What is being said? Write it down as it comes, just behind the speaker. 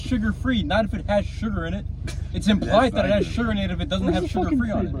sugar-free, not if it has sugar in it. It's implied that it has sugar in it if it doesn't have sugar-free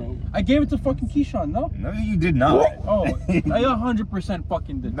on it. Bro? I gave it to fucking Keyshawn, no? No, you did not. Oh, I 100%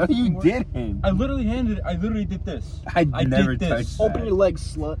 fucking did. No, you didn't. I literally did this. I never touched that. Open your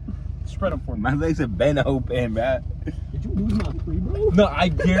legs, slut. Spread them for me. My legs have been open, man. Did you lose my pre, bro? No, I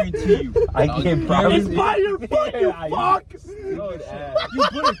guarantee you. I can't promise. It's by your fucking fuck. You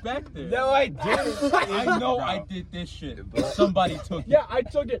put it back there. No, I didn't. I know I did this shit. Somebody took it. Yeah, I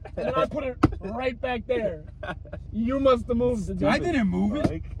took it, and then I put it right back there. You must have moved it. I didn't move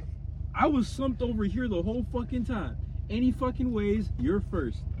it. I was slumped over here the whole fucking time. Any fucking ways, you're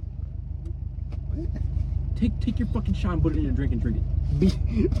first. Take your fucking shot and put it in your drink and drink it.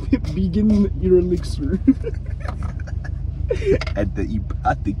 Begin your elixir. At the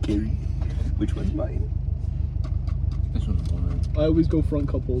apothecary. Which one's mine? This one's mine. I always go front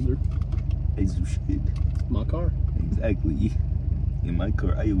cup holder. As you should. My car. Exactly. In my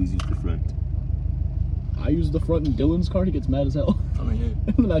car, I always use the front. I use the front in Dylan's car. He gets mad as hell. I mean,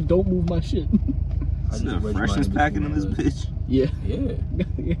 yeah. And then I don't move my shit. Is there a freshness packing in this bitch? Yeah.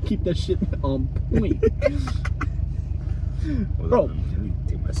 Yeah. Keep that shit on point. Bro. Let me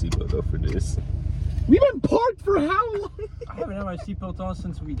take my seatbelt off for this. We've been parked for how long? I haven't had my seatbelt on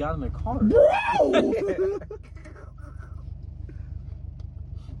since we got in the car. Bro!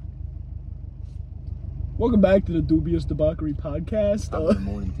 Welcome back to the Dubious Debauchery Podcast. Good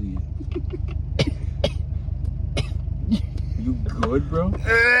morning to you. You good, bro?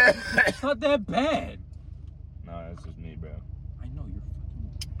 It's not that bad. No, that's just me, bro. I know you're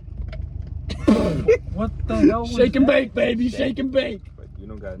fucking. What the hell? Shake and bake, baby. Shake and bake. But you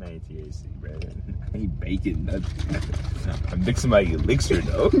don't got any THC, bro. I ain't baking nothing. I'm mixing my elixir,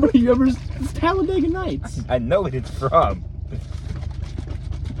 though. Bro, you ever... It's Talladega Nights. I know what it's from.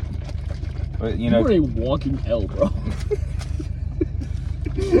 But, you know... You're a walking L, bro.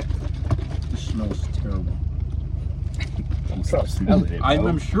 This smells terrible. Don't stop smelling it, bro.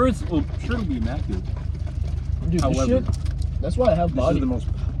 I'm sure it'll be immaculate. Dude, However, this shit, that's why I have this body. is the most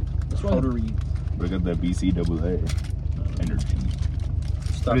powdery. Look at that BCAA energy.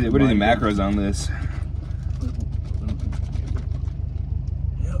 Stop What are the macros on this?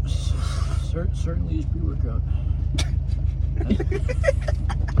 Yep, certainly is pre-workout.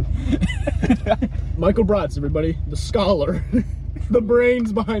 Michael Bratz, everybody. The scholar. The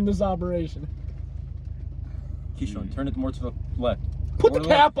brains behind this operation. Keyshawn, turn it more to the left. Put the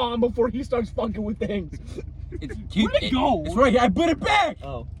cap on before he starts fucking with things. Where'd it go? It's right here. I put it back.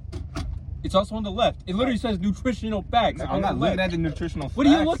 Oh. It's also on the left. It literally says nutritional facts. No, I'm not looking at the nutritional facts. What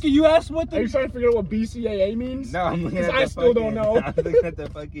are you looking? You asked what the... Are you trying to figure out what BCAA means? No, I'm looking at the I still don't know. I'm looking at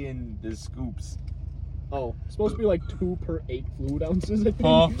the scoops. Oh, it's supposed to be like 2 per 8 fluid ounces, I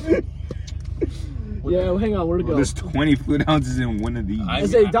think. What yeah, well, hang on, where'd it go? There's 20 fluid ounces in one of these.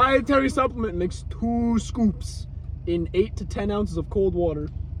 It's a dietary supplement. Mix 2 scoops in 8 to 10 ounces of cold water.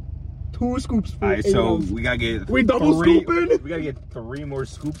 2 scoops for 8 so ounces. we gotta get We double scooping? We gotta get 3 more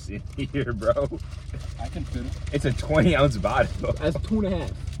scoops in here, bro. I can fit it. It's a 20-ounce bottle. That's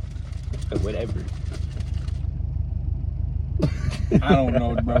 2.5. Whatever. I don't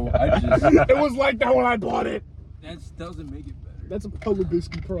know, bro. It was like that when I bought it. That doesn't make it better. That's a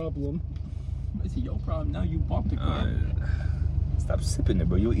Pelabisky problem. It's your problem now. You bought the car. Stop sipping it,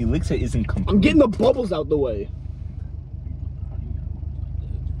 bro. Your elixir isn't complete. I'm getting the bubbles out the way.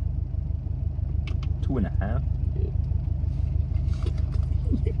 2.5.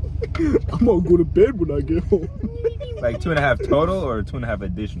 I'm gonna go to bed when I get home. Like 2.5 total or 2.5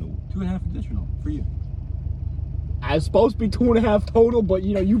 additional? 2.5 additional for you. I was supposed to be 2.5 total, but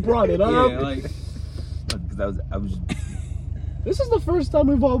you know, you brought it up. Yeah, like... Because I was... This is the first time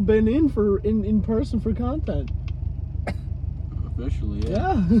we've all been in person for content. Officially,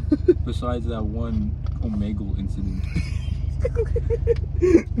 yeah. Besides that one Omegle incident.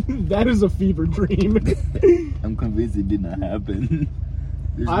 That is a fever dream. I'm convinced it did not happen.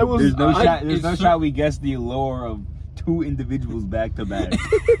 There's no shot we guessed the allure of 2 individuals back to back.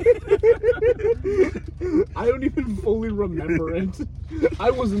 I don't even fully remember it.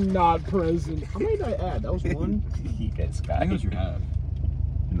 I was not present. How many did I add? That was 1? Yes, I think it was your half.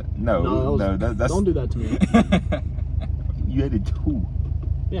 No, that's... Don't do that to me. You added 2.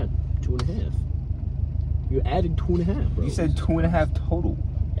 Yeah, 2.5. You added 2.5, bro. You said 2.5 total.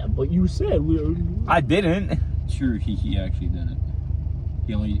 Yeah, but you said we were... I didn't. Sure, he actually didn't.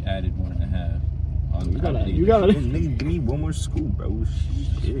 He only added 1.5. You gotta. Nigga, give me 1 more scoop, bro.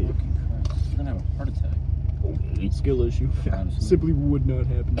 Shit. You're gonna have a heart attack. Skill issue. Honestly. Simply would not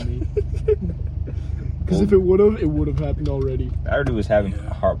happen to me. Because if it would have happened already. I already was having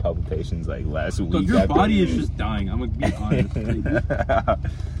heart palpitations like last week. Look, your body is just dying. I'm gonna be honest.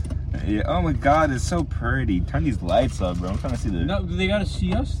 Yeah. Oh my God, it's so pretty. Turn these lights up, bro. I'm trying to see the. No, they gotta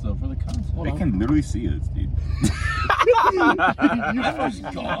see us though for the content. They can literally see us, dude.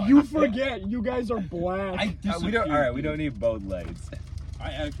 You forget. You guys are black. We don't. All right, we don't need both lights.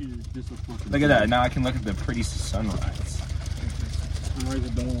 I actually just Look at that. Now I can look at the pretty sunrise. Sunrise, I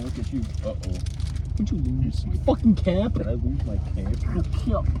don't want to look at you. Uh oh. What'd you lose? Fucking cap. Did I lose my cap? No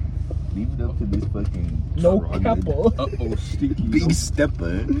cap. Leave it up to this fucking. No trotted- capo. Uh oh, stinky. Big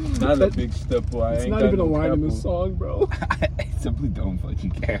stepper. Not a big step, boy. It's not even a line in this song, bro. I simply don't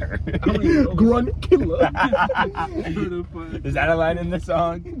fucking care. Grunt killer. Is that a line in the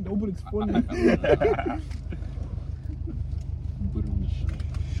song? No, but it's funny. Put on the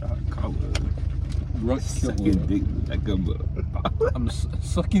Shot collar. Grunt Sucking dick like a I'm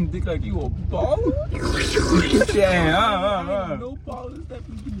sucking dick like you a baller? Yeah, No ballers that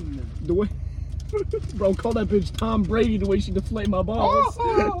be doing that. The way, bro, call that bitch Tom Brady the way she deflate my balls.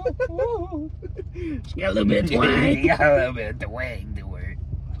 She got a little bit of twang. Got a little bit of twang to her.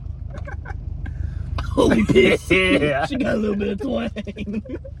 Holy piss. Yeah. She got a little bit of twang.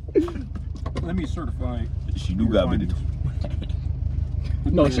 Let me certify. She do got a bit of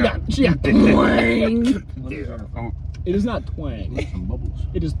No, she got twang. Oh. It is not twang. Some bubbles.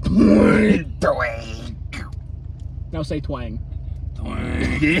 It is twang. Twang. Now say twang.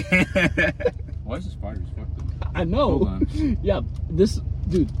 Why is this fire as fuck though? I know. Hold on. Yeah, this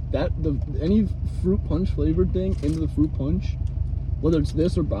dude. Any fruit punch flavored thing into the fruit punch, whether it's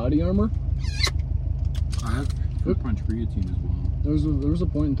this or body armor. I have fruit punch creatine as well. There was a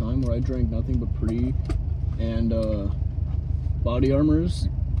point in time where I drank nothing but pre and body armors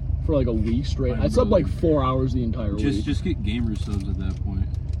for like a week straight. I slept like 4 hours the entire week. Just get gamer subs at that point.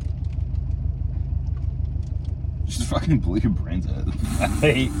 Just fucking blow your brains out.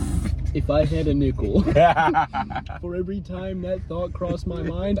 If I had a nickel for every time that thought crossed my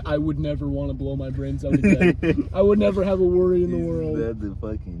mind, I would never want to blow my brains out again. I would never have a worry in the world. That's the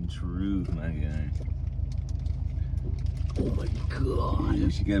fucking truth, my guy. Oh my god.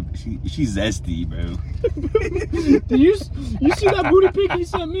 Yeah, she's zesty, bro. Did you see that booty pic he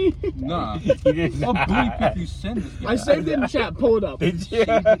sent me? Nah. He did What not. booty pic you send this guy? I saved it in chat. Pull it up. Did you?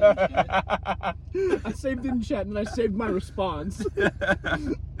 I saved it in chat and I saved my response.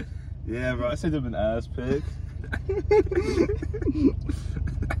 Yeah, bro. I sent him an ass pic.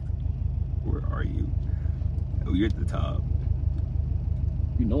 Where are you? Oh, you're at the top.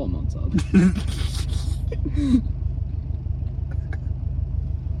 You know I'm on top.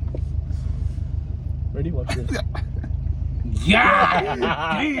 Ready? Watch this. Yeah!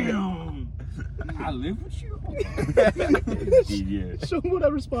 Damn! I live with you? Yeah. Show him what I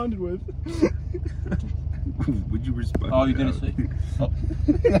responded with. Would you respond? Oh, you didn't say? Oh.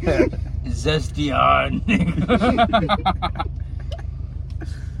 Zesty on.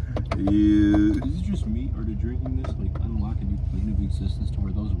 Yeah. Is it just me, or did drinking this like unlock a new plane of existence to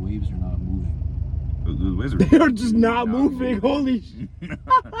where those waves are not moving? The waves are They're just not moving. Holy shit.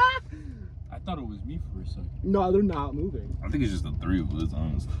 I thought it was me for a second. No, they're not moving. I think it's just the three of us,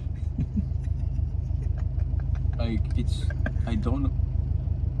 honestly. Like, I don't know.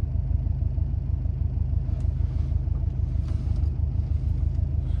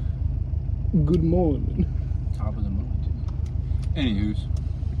 Good morning. Top of the moment. Anywho's,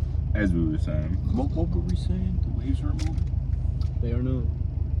 As we were saying. what were we saying? The waves aren't moving? They are not.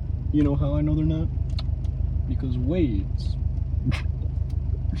 You know how I know they're not? Because waves.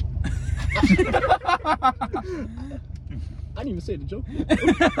 I didn't even say the joke.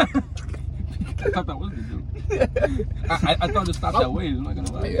 I thought that was the joke. I thought it stopped that way. I'm not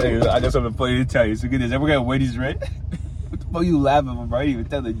gonna lie. Hey, I got something funny to tell you. So get this. Everyone got Wendy's, right? What the fuck you laughing for, bro? I didn't even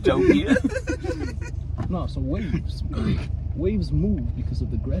tell the joke yet. No, so waves. Waves move because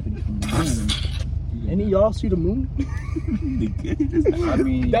of the gravity from the moon. Any of y'all see the moon? I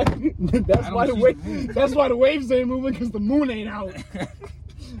mean, That's why the waves ain't moving, because the moon ain't out.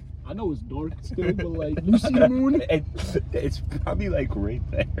 I know it's dark still, but like, you see the moon? It's probably like right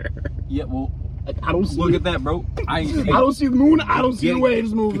there. yeah, well, Like, I don't see look at that, bro. I don't see the moon. I don't see the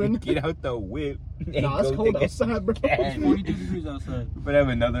waves moving. Get out the whip. Nah, it's cold outside, bro. It's 42 degrees outside. But have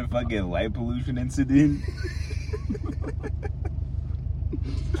another fucking light pollution incident.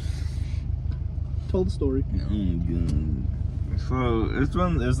 Tell the story. Oh my god. So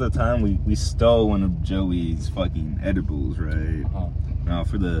it's the time we stole one of Joey's fucking edibles, right? Now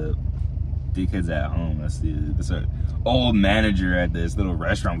for the dickheads at home, that's our old manager at this little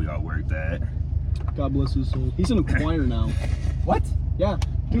restaurant we all worked at. God bless his soul. He's in a choir now. What? Yeah,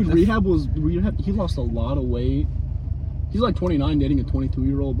 dude, rehab. He lost a lot of weight, He's like 29 dating a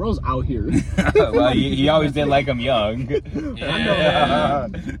 22-year-old. Bro's out here. Well, he always did like him young. Yeah.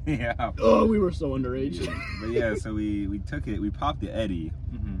 Yeah. Oh, we were so underage. But yeah, so we took it. We popped the Eddie.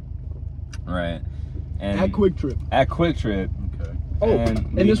 Mm-hmm. Right. And At Quick Trip. At Quick Trip. Okay. Oh,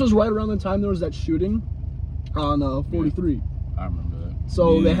 and this was right around the time there was that shooting on 43. I remember that.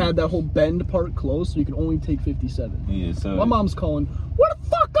 So they had that whole bend part closed, so you could only take 57. Yeah, so My mom's calling, "Where the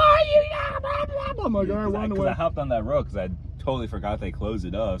fuck are you?" Yeah, blah, blah, blah. I'm like, all right, we're on the because way. I hopped on that road because I totally forgot they closed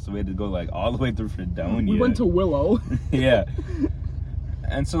it off, so we had to go like all the way through Fredonia. We went to Willow. Yeah.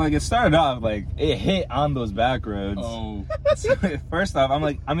 And so like it started off like it hit on those back roads. Oh. So, first off,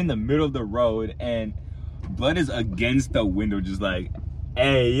 I'm in the middle of the road and blood is against the window, just like,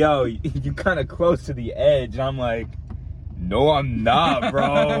 hey yo, you kind of close to the edge. And I'm like, no, I'm not,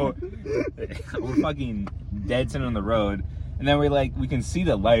 bro. We're fucking dead center on the road, and then we can see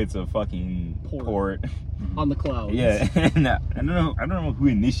the lights of fucking port On the clouds. Yeah, and I don't know who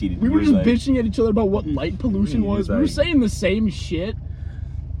initiated. We were It just was like, bitching at each other about what light pollution Yeah, was. We were saying the same shit.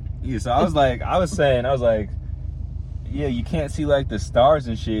 Yeah, so I was like, yeah, you can't see like the stars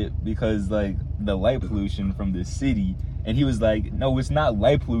and shit because like the light pollution from the city. And he was like, no, it's not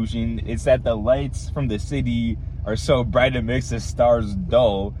light pollution. It's that the lights from the city are so bright it makes the stars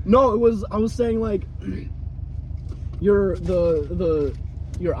dull. No, I was saying like your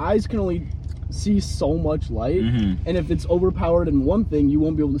eyes can only see so much light, and if it's overpowered in one thing, you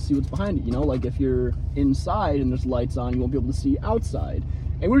won't be able to see what's behind it, you know? Like if you're inside and there's lights on, you won't be able to see outside.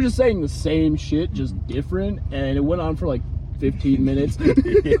 And we were just saying the same shit, just different, and it went on for like 15 minutes.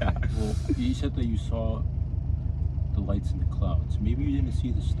 Yeah. Well, you said that you saw the lights in the clouds. Maybe you didn't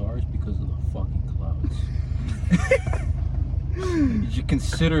see the stars because of the fucking clouds. Did you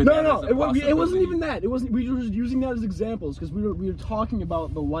consider that? No, as a it wasn't possibility? even that. It wasn't. We were just using that as examples because we were talking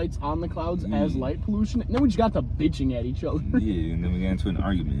about the lights on the clouds as light pollution, and then we just got to bitching at each other. Yeah, and then we got into an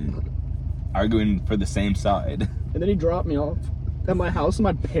arguing for the same side. And then he dropped me off at my house, and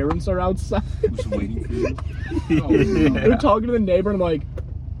my parents are outside. Who's waiting for you? They're talking to the neighbor, and I'm like,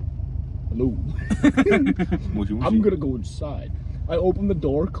 "Hello." What you want? I'm gonna go inside. I open the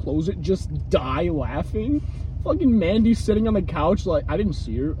door, close it, just die laughing. Fucking Mandy's sitting on the couch like, I didn't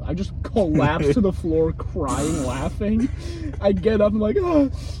see her. I just collapsed to the floor crying, laughing. I get up, I'm like, hey,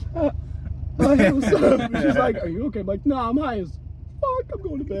 what's up? And she's like, are you okay? I'm like, nah, I'm high as fuck. I'm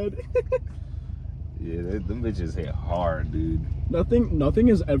going to bed. Yeah, them bitches hit hard, dude. Nothing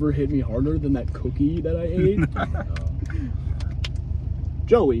has ever hit me harder than that cookie that I ate.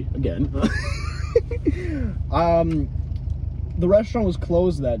 Joey, again. The restaurant was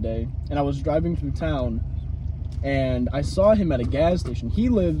closed that day, and I was driving through town, and I saw him at a gas station. He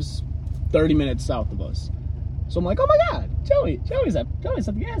lives 30 minutes south of us. So I'm like, oh my God, Joey's at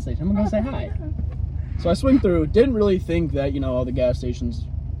the gas station. I'm gonna go say hi. So I swing through, didn't really think that, all the gas stations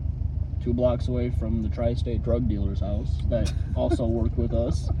 2 blocks away from the tri-state drug dealer's house that also worked with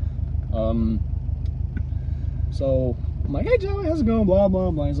us. So I'm like, hey Joey, how's it going? Blah, blah,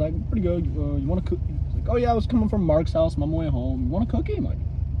 blah. He's like, pretty good. You want a cookie? He's like, oh yeah, I was coming from Mark's house. I'm on my way home. You want a cookie? I'm like,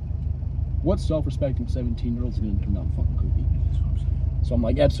 what self-respecting 17-year-old is going to turn down a fucking cookie? That's what I'm saying. So I'm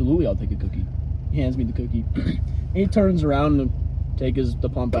like, absolutely, I'll take a cookie. He hands me the cookie. And he turns around and takes the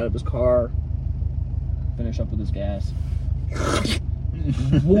pump out of his car, finish up with his gas.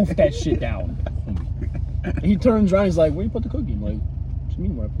 Wolf that shit down. And he turns around, he's like, where you put the cookie? I'm like, what you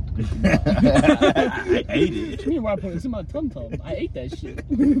mean where I put the cookie? I ate it. What you mean where I put it? It's in my tum-tum. I ate that shit.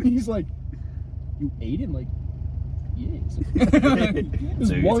 He's like, you ate it? I'm like, yes.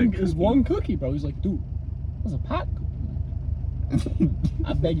 It's one cookie, bro. He's like, dude, that's a pot cookie.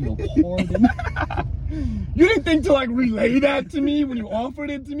 I beg you to pardon. You didn't think to relay that to me when you offered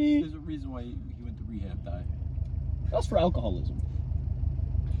it to me? There's a reason why he went to rehab, Ty. That's for alcoholism.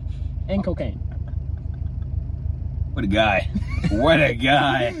 And cocaine. What a guy. What a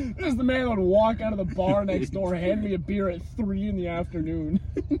guy. This is the man that would walk out of the bar next door, hand me a beer at 3 in the afternoon.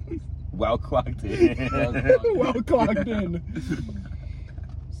 Well clocked in. Well clocked in.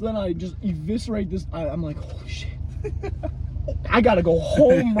 So then I just eviscerate this. I'm like, holy shit. I gotta go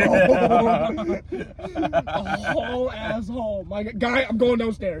home, bro. A whole ass home. My guy, I'm going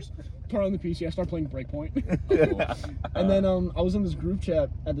downstairs. Turn on the PC. I start playing Breakpoint. And then I was in this group chat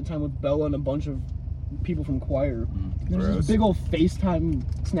at the time with Bella and a bunch of people from choir. There's this big old FaceTime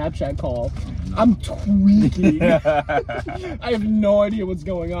Snapchat call. I'm tweaking. I have no idea what's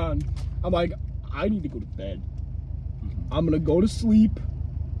going on. I'm like, I need to go to bed. I'm gonna go to sleep,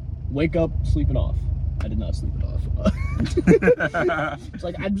 wake up, sleep it off. I did not sleep it off. It's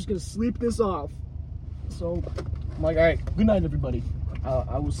like, I'm just gonna sleep this off. So I'm like, all right, good night, everybody.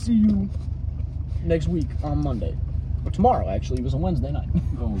 I will see you next week on Monday. Or tomorrow, actually. It was a Wednesday night.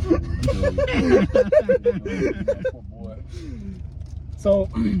 Oh, poor boy. So,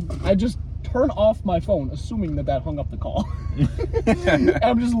 I just turn off my phone, assuming that hung up the call. And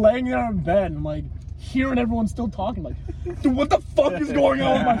I'm just laying there in bed, and like, hearing everyone still talking. Like, dude, what the fuck is going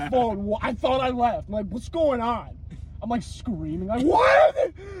on with my phone? I thought I left. I'm like, what's going on? I'm like screaming, like,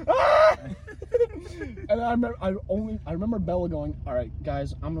 what? Ah! And I remember Bella going, all right,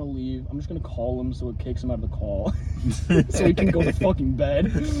 guys, I'm gonna leave. I'm just gonna call him so it kicks him out of the call, so he can go to fucking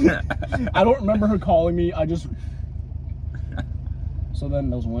bed. I don't remember her calling me. So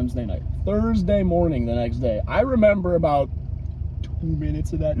then that was Wednesday night. Thursday morning the next day. I remember about 2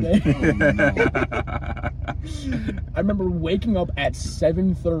 minutes of that day. I remember waking up at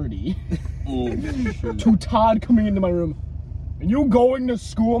 7:30 to Todd coming into my room. Are you going to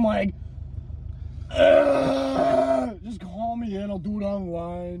school? I'm like, just call me in. I'll do it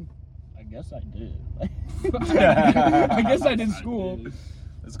online. I guess I did. I guess I did school.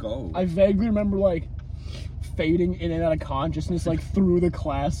 Let's go. I vaguely remember like fading in and out of consciousness like through the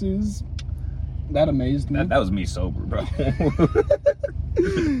classes. That amazed me. That was me sober, bro.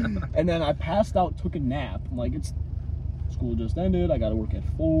 And then I passed out, took a nap. I'm like, school just ended. I gotta work at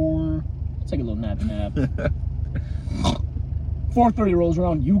 4. Let's take a little nap. 4:30 rolls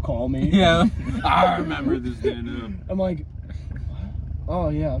around. You call me. Yeah, I remember this day. I'm like, oh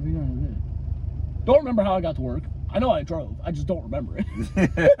yeah, I'll be done in a minute. Don't remember how I got to work. I know I drove. I just don't remember it.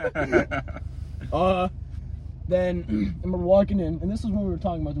 Then I remember walking in, and this is when we were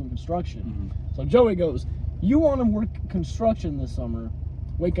talking about doing construction. Mm-hmm. So Joey goes, you want to work construction this summer,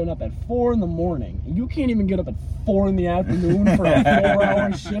 waking up at 4 in the morning, and you can't even get up at 4 in the afternoon for a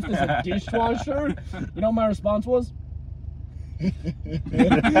 4-hour shift as a dishwasher? You know what my response was?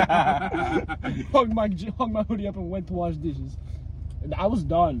 hung my hoodie up and went to wash dishes. And I was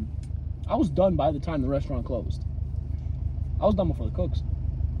done. I was done by the time the restaurant closed. I was done before the cooks.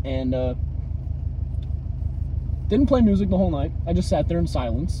 And didn't play music the whole night. I just sat there in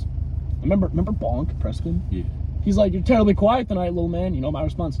silence. I remember Bonk, Preston? Yeah. He's like, you're terribly quiet tonight, little man. You know my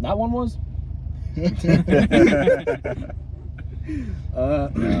response to that one was? No.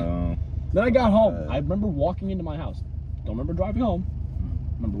 Then I got home. I remember walking into my house. Don't remember driving home.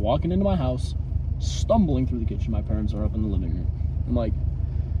 I remember walking into my house, stumbling through the kitchen. My parents are up in the living room. I'm like,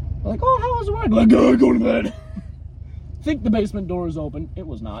 oh, how was it? I'm like, go to bed. Think the basement door is open. It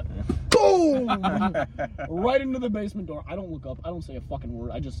was not. Boom! Right into the basement door. I don't look up. I don't say a fucking word.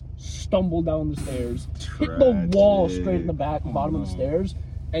 I just stumble down the stairs, hit the wall straight in the bottom of the stairs,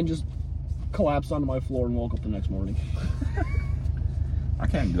 and just collapsed onto my floor and woke up the next morning. I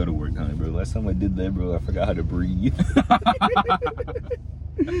can't go to work, honey, bro. Last time I did that, bro, I forgot how to breathe. I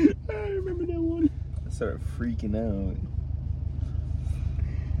remember that one. I started freaking out.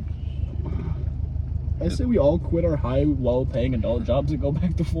 I say we all quit our high, well-paying adult jobs and go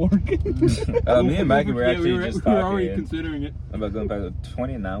back to Fork. Me and Maggie were actually just talking. We were already considering it. About going back to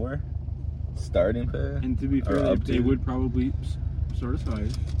 20 an hour starting pay. And to be fair, they would probably start us higher.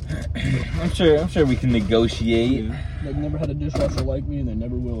 I'm sure we can negotiate. Yeah. They've never had a dishwasher like me, and they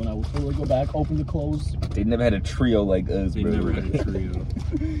never will. And I will totally go back, open the clothes. They never had a trio like us, bro. They never had a trio.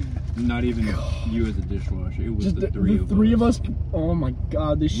 Not even you as a dishwasher. It was just the three of us. Oh my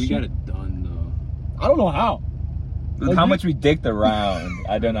god, this shit. We got it done though. I don't know how. Like, how much we dicked around.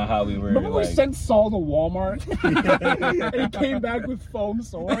 I don't know how we were. Remember we sent Saul to Walmart? And he came back with foam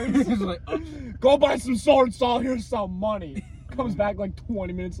swords. He's like, go buy some swords, Saul. Here's some money. Comes back like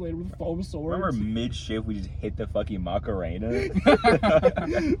 20 minutes later with foam swords. Remember mid-shift we just hit the fucking Macarena?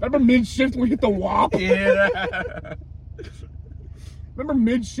 Remember mid-shift we hit the WAP? Yeah. Remember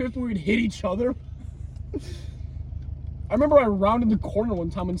mid-shift we would hit each other? I remember I rounded the corner one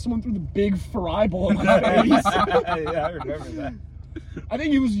time and someone threw the big fry ball in my face. Yeah, I remember that. I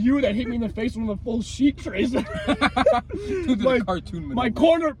think it was you that hit me in the face with a full sheet tracer. My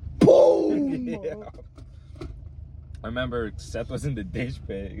corner, boom! Yeah. I remember Seth was in the dish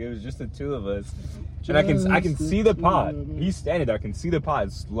pit. It was just the two of us. And I can see the pot. He's standing there. I can see the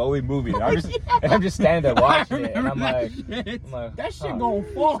pot slowly moving. And I'm just standing there watching it. And I'm like, that shit gonna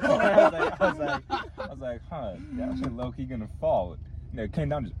fall. I was like, huh, that shit low key gonna fall. And it came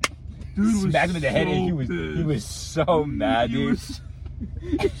down, just smacked him in the head, and he was so mad, dude.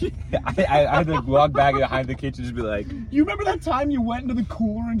 I had to walk back behind the kitchen and just be like, you remember that time you went into the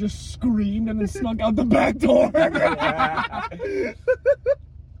cooler and just screamed and then snuck out the back door? I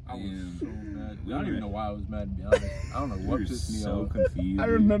was so mad. I don't even know why I was mad, to be honest. I don't know what pissed me off. So confused. I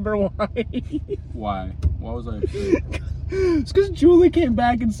remember why. Why? Why was I upset? It's because Julie came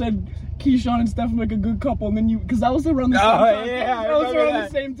back and said, Keyshawn and Steph make a good couple, and then you, because that was around the same time. Yeah, that was around the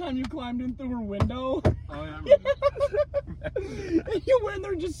same time you climbed in through her window. Oh, yeah, I remember. And you went in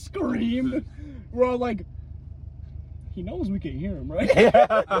there and just screamed. We're all like, he knows we can hear him, right?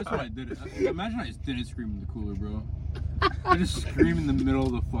 That's what I did. Imagine I just didn't scream in the cooler, bro. I just screamed in the middle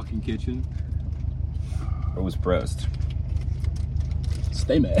of the fucking kitchen. I was pressed.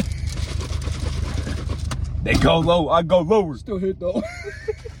 Stay mad. They go low, I go lower. Still hit though.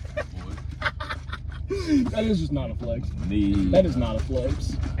 That is just not a flex. That is not a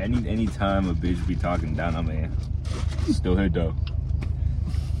flex. Any time a bitch be talking down on me, still hit though.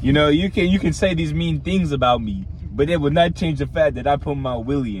 You know, you can say these mean things about me, but it will not change the fact that I put my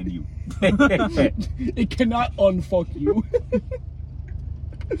willy in you. It cannot unfuck you.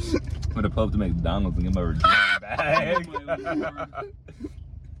 I'm gonna pull up to McDonald's and get my Virginia bag.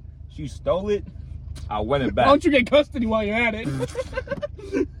 She stole it. I want it back. Why don't you get custody while you're at it?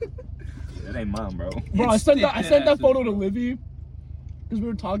 That ain't mine, bro. Bro, I sent that photo to Livy because we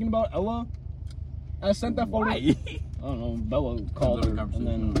were talking about Ella. I sent that photo. Why? I don't know. Bella called her, and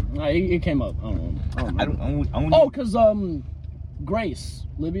then it came up. I don't know. Oh, because Grace,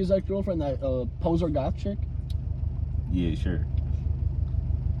 Livy's ex-girlfriend, that poser goth chick. Yeah, sure.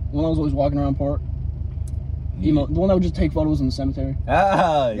 When I was always walking around park. Yeah. The one that would just take photos in the cemetery.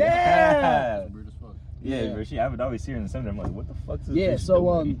 Ah, Yeah. Weird as fuck. Yeah, bro. I would always see her in the cemetery. I'm like, what the fuck is this? Yeah, bitch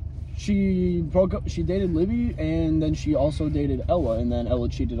so doing? she broke up. She dated Livy, and then she also dated Ella, and then Ella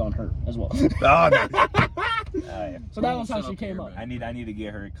cheated on her as well. Oh, no. Yeah. So that was how she came up. I need to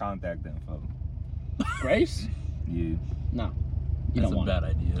get her contact info. Grace? Yeah. No, That's a bad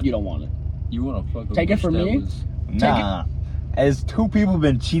idea. You don't want it. You want to fuck with Take it from me? Nah. As two people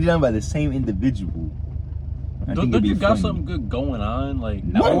been cheated on by the same individual. Don't you got something good going on? Like,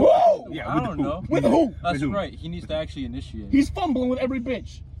 no. Whoa! Yeah, I don't know. With who? That's With who? right. He needs to actually initiate. He's fumbling with every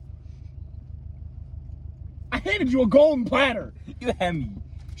bitch. I handed you a golden platter. You had me.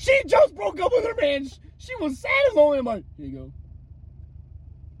 She just broke up with her man. She was sad as lonely. I'm like, here you go.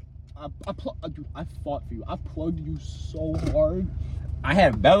 I fought for you. I plugged you so hard. I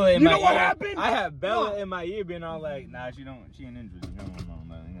had Bella in my ear. You know what happened? I had Bella in my ear being all like, nah, she ain't interested. No.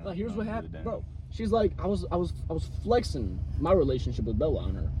 Like, here's what happened, bro. She's like, I was flexing my relationship with Bella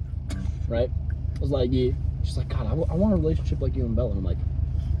on her, right? I was like, yeah. She's like, God, I want a relationship like you and Bella. And I'm like,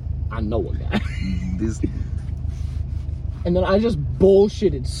 I know a guy. And then I just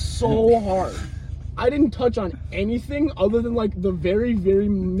bullshitted so hard. I didn't touch on anything other than like the very, very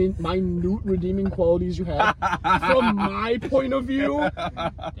minute redeeming qualities you have from my point of view.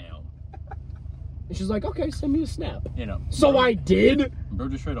 Damn. And she's like, okay, send me a snap. You know. So I did. Bro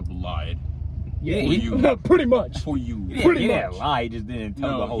just straight up lied. Yeah, For you. Pretty much. For you. Pretty much. much. Lie, just didn't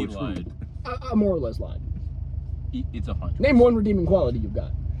tell the whole he truth. lied. I more or less lied. It's 100. Name one redeeming quality you've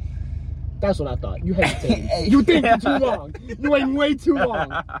got. That's what I thought. You hesitated. You think for too long. You waiting way too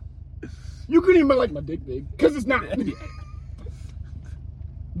long. You couldn't even be like my dick big, because it's not.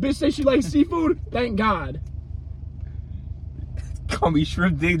 Bitch say she likes seafood? Thank God. Call me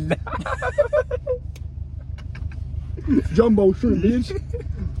shrimp dick. Jumbo shrimp, bitch.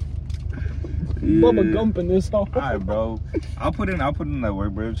 Bubba Gump in this hole. Alright, bro. I'll put in that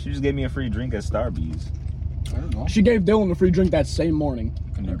work, bro. She just gave me a free drink at Starbucks. I don't know. She gave Dylan a free drink that same morning.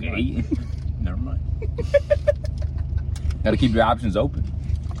 Okay. Never mind. Gotta keep your options open.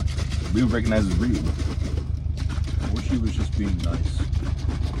 Real recognizes real. I wish he was just being nice.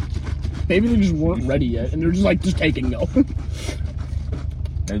 Maybe they just weren't ready yet, and they're just like, just taking no.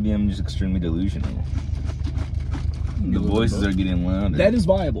 Maybe I'm just extremely delusional. The voices are getting louder. That is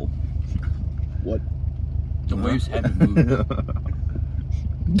viable. What? The waves haven't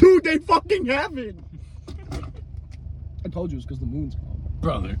moved. Dude, they fucking haven't! I told you it's because the moon's gone.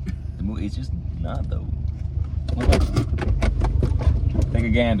 Brother. The movie, it's just not though. Take a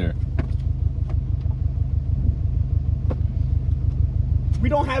gander. We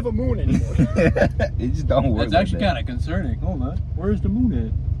don't have a moon anymore. It just don't work. That's actually kind of concerning. Hold on. Where's the moon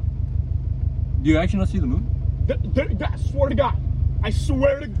at? Do you actually not see the moon? I swear to God. I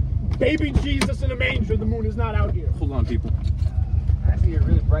swear to baby Jesus in a manger, the moon is not out here. Hold on, people. I see a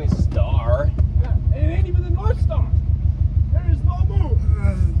really bright star. Yeah, and it ain't even the North Star. There is no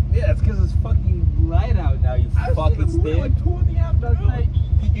moon. Yeah, it's because it's fucking light out now, you fucking stick. Like 2 in the afternoon.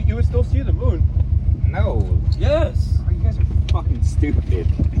 You would still see the moon. No. Yes. Oh, you guys are fucking stupid.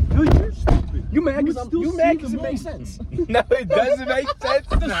 Dude, you're stupid. You mad because the it makes sense. No, it doesn't make sense.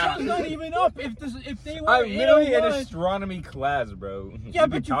 The sun's not even up. If they were I'm literally in 8:01 astronomy class, bro. Yeah,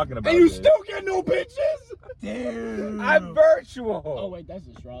 but you- talking about And you this. still get no bitches? Damn. I'm virtual. Oh wait, that's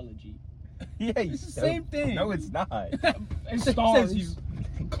astrology. Yeah, It's the same thing. No, it's not. And stars. Says you.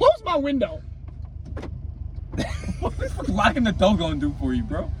 Close my window. What the fuck locking the door gonna do for you,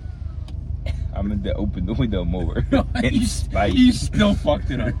 bro? I'm gonna open the window more. you still fucked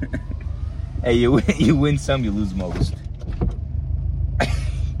it up. Hey, you win some, you lose most.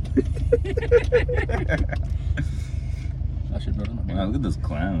 Wow, look at those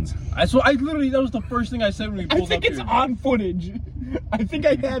clowns. That was the first thing I said when we pulled up. I think it's on footage. I think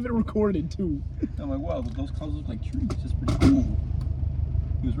I have it recorded too. I'm like, wow, those clowns look like trees. That's pretty cool.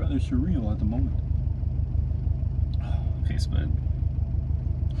 It was rather surreal at the moment. Okay, Spud.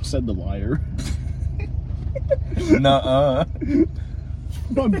 Said the liar. Nuh-uh.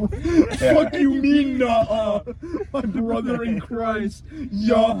 Fuck you mean nuh-uh? My brother in Christ.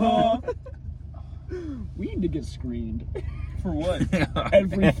 Yeah. We need to get screened. For what?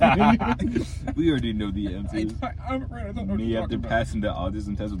 Everything. We already know the answers. I'm afraid I don't know what Me you're after talking passing the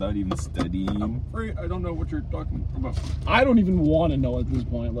autism test without even studying. I'm afraid I don't know what you're talking about. I don't even want to know at this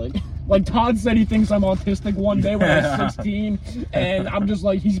point. Like Todd said he thinks I'm autistic one day when I was 16, and I'm just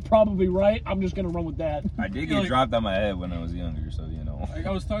like, he's probably right. I'm just gonna run with that. I did get dropped on my head when I was younger, so you know. Like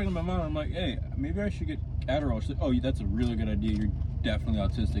I was talking to my mom, I'm like, hey, maybe I should get Adderall. She's like, oh, that's a really good idea. You're definitely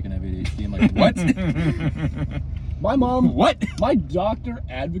autistic and have ADHD. I'm like, what? My mom, what? My doctor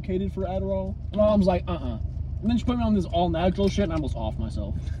advocated for Adderall. My mom's like, And then she put me on this all natural shit, and I almost off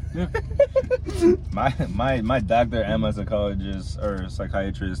myself. Yeah. my doctor and my psychologist or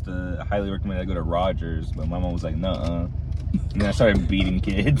psychiatrist highly recommended I go to Rogers, but my mom was like, nuh-uh. And then I started beating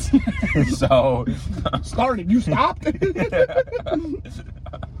kids. So started. You stopped?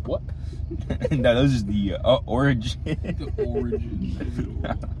 What? No, that was just the origin. The origin.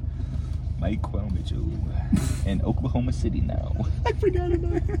 Mike Mitchell in Oklahoma City now. I forgot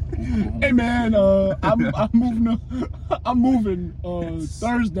about it. Hey man, I'm moving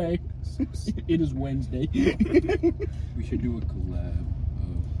Thursday. It is Wednesday. We should do a collab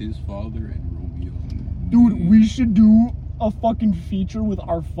of his father and Romeo. Dude, we should do a fucking feature with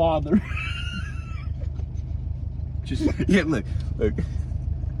our father. Just yeah, look.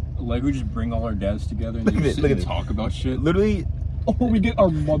 Like we just bring all our dads together and they sit and talk about shit. Literally. Or we get our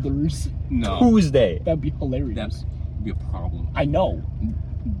mothers. No. Tuesday. That'd be hilarious. That'd be a problem. I know.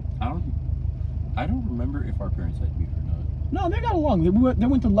 I don't remember if our parents had beef or not. No, they got along. They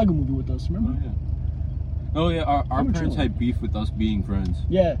went to the Lego movie with us, remember? Oh yeah. Our parents had beef with us being friends.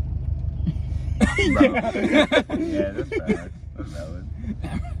 Yeah. Yeah, that's bad. That's valid.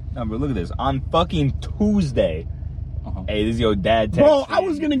 No, but look at this. On fucking Tuesday. Hey, this is your dad text. Bro, I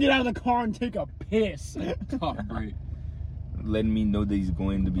was gonna get out of the car and take a piss. Oh, great. Letting me know that he's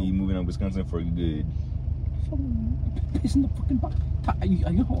going to be moving to Wisconsin for good. Piss in the fucking bottle. You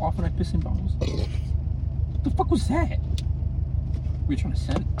know how often I piss in bottles? What the fuck was that? Were you trying to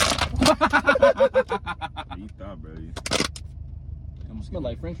send? You thought, bro. I smell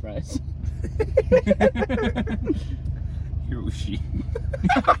like French fries. Hiroshi.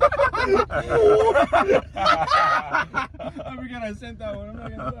 I forgot I sent that one. I'm not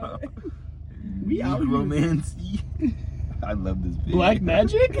gonna lie. We out romance. I love this video. Black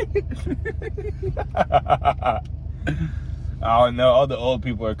magic? Oh no, all the old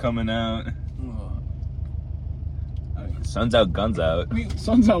people are coming out. Sun's out, guns out.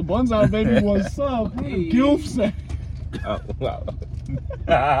 Sun's out, buns out, baby. What's up? Hey. Gilf set. Oh, wow.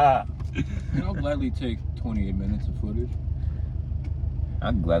 I'll gladly take 28 minutes of footage.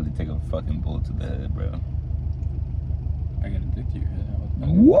 I'd gladly take a fucking bullet to the head, bro. I got a dick to your head. How about that?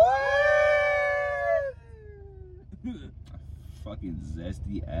 What? Fucking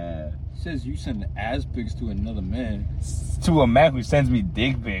zesty ass. Says you send ass pics to another man. To a man who sends me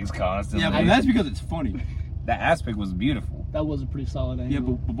dick pics constantly. Yeah, but that's because it's funny. That ass pic was beautiful. That was a pretty solid angle.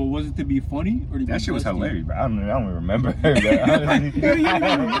 Yeah, but was it to be funny or to be That shit was zesty? hilarious, bro. I don't even remember.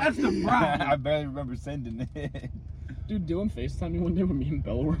 That's the problem. I barely remember sending it. Dude, Dylan FaceTimed me one day when me and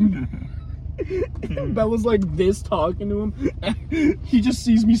Bella were Bella's like this talking to him. And he just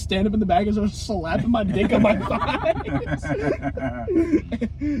sees me stand up in the back and starts slapping my dick on my thighs.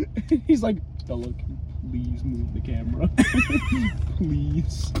 He's like, Bella, can you please move the camera?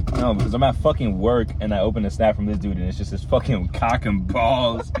 Please. No, because I'm at fucking work and I open a snap from this dude and it's just his fucking cock and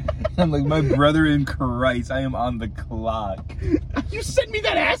balls. I'm like, my brother in Christ, I am on the clock. You sent me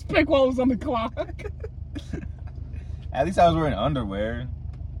that ass pic while I was on the clock. At least I was wearing underwear.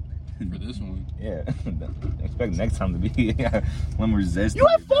 For this one. Yeah. Expect next time to be when we're zesty. You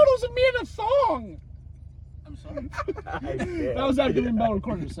have photos of me in a thong. I'm sorry. That was after me and Bella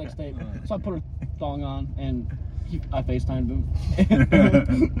recorded a sex tape. So I put her thong on and I FaceTimed him.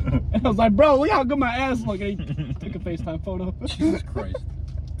 And I was like, bro, look how good my ass look. And he took a FaceTime photo. Jesus Christ.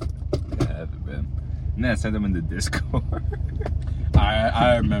 Yeah, man. And then I sent them in the Discord.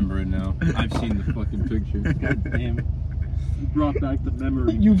 I remember it now. I've seen the fucking picture. God damn it. You brought back the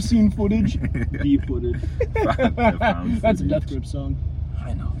memory. You've seen footage? The footage. That's a Death Grip song.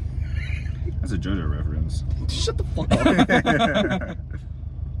 I know. That's a JoJo reference. Shut the fuck up.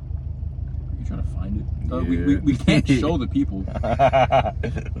 You trying to find it? Yeah. We can't show the people.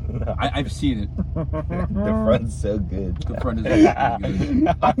 I've seen it. The front's so good. The front is really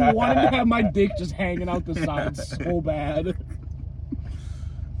good. I wanted to have my dick just hanging out the sides so bad.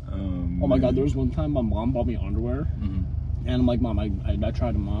 Oh my god, there was one time my mom bought me underwear. Mm-hmm. And I'm like, Mom, I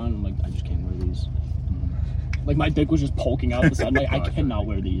tried them on. I'm like, I just can't wear these. Like, my dick was just poking out the side. Like, I cannot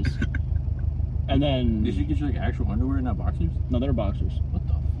wear these. And then... Did you get you, like, actual underwear, not boxers? No, they're boxers. What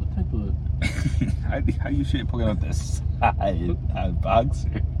type of... How you shit poking out the side?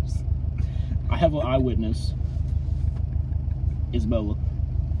 Boxers. I have an eyewitness. Isabella.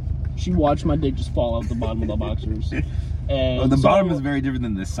 She watched my dick just fall out the bottom of the boxers. And the bottom is very different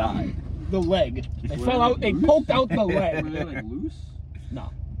than the side. The leg. They fell out. They poked out the leg. Were they, like, loose?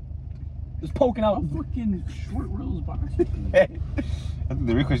 No. It was poking out. How fucking short were those boxers? I think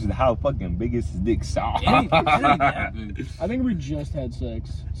the real question is how fucking big is his dick saw? It ain't that big. I think we just had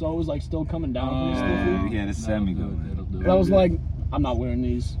sex, so it was like still coming down from the stiffy. Yeah, the semi going. It'll do But I was like, I'm not wearing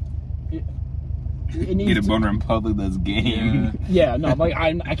these. It needs Get a to- boner in public, that's game. Yeah, no, I'm like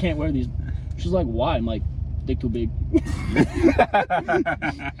I can't wear these. She's like, why? I'm like, dick too big.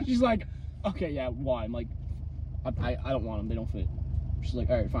 She's like, okay, yeah, why? I'm like, I don't want them. They don't fit. She's like,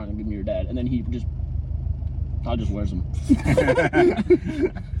 all right, fine, I'll give me your dad. And then he just wears them. I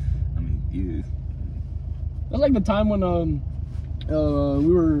mean, yeah. That's like the time when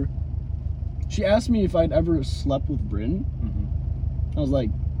she asked me if I'd ever slept with Bryn. Mm-hmm. I was like,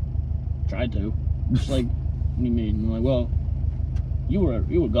 tried to. She's like, what do you mean? I'm like, well, you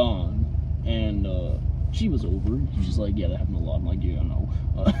were gone, and she was over. She's like, yeah, that happened a lot. I'm like, yeah, I know.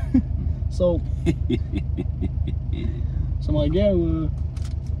 So I'm like, yeah,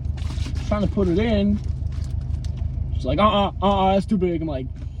 trying to put it in. She's like, that's too big. I'm like,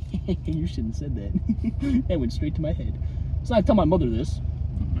 you shouldn't have said that. That went straight to my head. So I tell my mother this.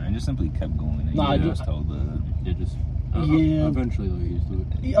 I just simply kept going. And Nah, I just told the. Yeah, just... Yeah. Eventually they'll get used to it.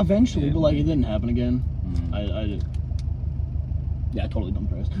 Eventually, Yeah. but like it didn't happen again. Mm. I did. Yeah, I totally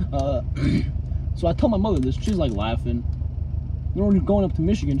dumped her ass. So I tell my mother this. She's like laughing. Then we're going up to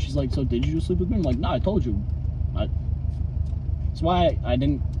Michigan. She's like, so did you just sleep with me? I'm like, nah, I told you. That's why I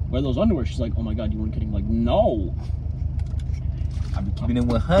didn't wear those underwear. She's like, oh my god, you weren't kidding. I'm like, no. I've been keeping it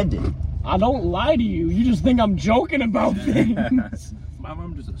 100. I don't lie to you. You just think I'm joking about things. My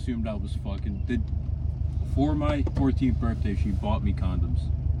mom just assumed I was fucking... For my 14th birthday, she bought me condoms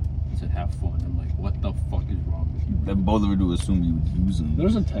and said, have fun. I'm like, what the fuck is wrong with you? That both of her to assume you would use them.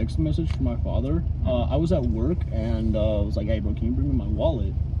 There's a text message from my father. I was at work and I was like, hey bro, can you bring me my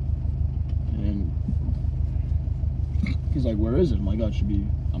wallet? And he's like, where is it? I'm like, oh, it should be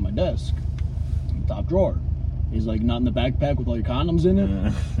on my desk. It's in the top drawer. He's like, not in the backpack with all your condoms in it?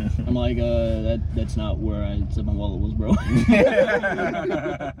 I'm like, that's not where I said my wallet was, bro.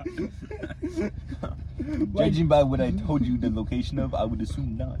 Judging by what I told you the location of, I would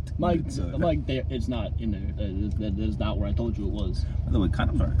assume not. I'm like, it's not in there. That is not where I told you it was. By the way,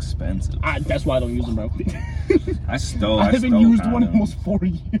 condoms are expensive. That's why I don't use them, bro. I haven't stole used condoms. one in almost 4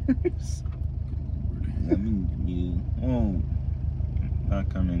 years. I mean, yeah. Oh, not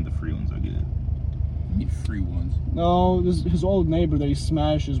coming. The free ones I get. You need free ones. No, his old neighbor that he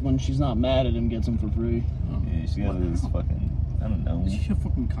smashes when she's not mad at him gets them for free. Yeah, she got this fucking. I don't know. Is she a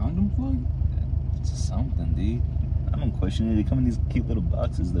fucking condom plug? It's something, dude. I don't question it. They come in these cute little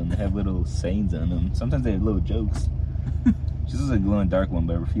boxes, though, and they have little sayings on them. Sometimes they have little jokes. This is a glow in dark one,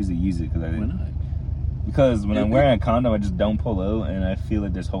 but I refuse to use it Why not? because when I'm wearing a condom, I just don't pull out, and I feel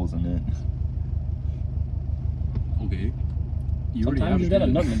like there's holes in it. Okay. You already Sometimes have you a got a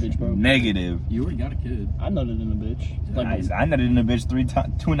kid. nut in a bitch, bro. Negative. You already got a kid. I nutted in a bitch. Nice. I nutted in a bitch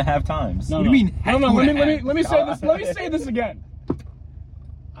 2.5 times. No, What no. do you mean? No, no. Two Let and me a say half? this. Let me say this again.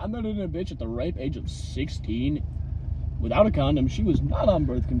 I nutted in a bitch at the ripe age of 16, without a condom. She was not on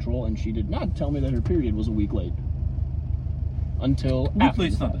birth control, and she did not tell me that her period was a week late. Until Week after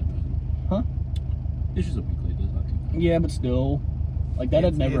late's the not fact. that bad. Huh? It's just a week late. That's not too bad. Yeah, but still, like that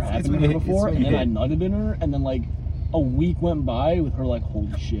had never it's happened to when her it- it's before, when and then it- I nutted in her, and then like a week went by with her like,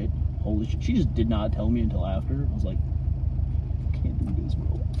 holy shit. She just did not tell me until after. I was like, I can't do this,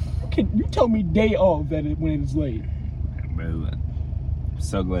 bro. Can you tell me day of that when it's late? Bro, I'm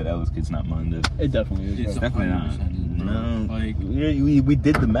so glad that was kid's not mine, though. It definitely is. It's Bro. Definitely not. 100% is, bro. No. Like, we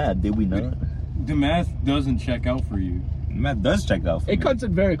did the math, did we not? the math doesn't check out for you. The math does check out for It me. cuts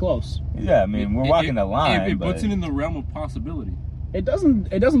it very close. Yeah, I mean, we're walking the line, It but puts it in the realm of possibility. It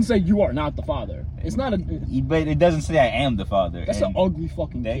doesn't say you are not the father. It's not a. But it doesn't say I am the father. That's an ugly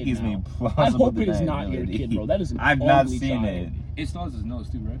fucking that kid. gives me now. plausible I hope it is not your deniability. kid, bro. That is an I've ugly not seen child. it. It still has his nose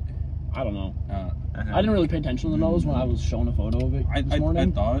too, right? I don't know. Uh-huh. I didn't really pay attention to the nose when I was shown a photo of it this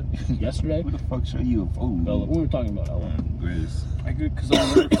morning. I thought. Yesterday. Who the fuck showed you a photo? Bella, we were talking about Ella. Grace. I could, because I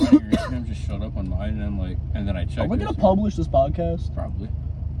remember finding your Instagram just showed up on mine, and I'm like, and then I checked. Are we gonna it, publish this podcast? Probably.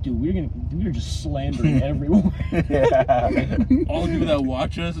 Dude, we're just slandering everyone. All the people that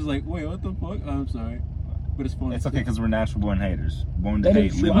watch us is like, wait, what the fuck? Oh, I'm sorry, but it's funny. It's okay because we're natural born haters. Born to That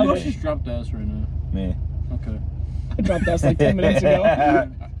hate. is true. Live I with know it. she's dropped ass right now. Me. Okay. I dropped that like 10 minutes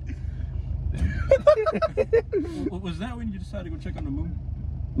ago. Was that when you decided to go check on the moon?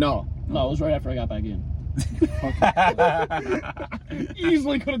 No, it was right after I got back in.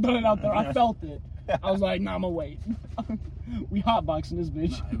 Easily could have done it out there. I felt it. I was like, nah, I'm gonna wait. We hotboxing this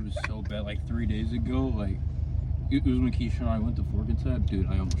bitch. Nah, it was so bad. Like 3 days ago, like it was when Keisha and I went to Forkentab. Dude,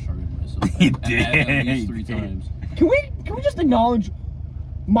 I almost sharted myself. He At least did. 3 times. Can we just acknowledge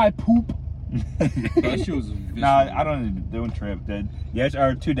my poop? That shit was visceral. Nah, I don't trip, dude. Yes,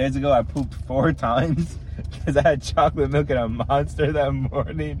 or 2 days ago I pooped 4 times because I had chocolate milk and a Monster that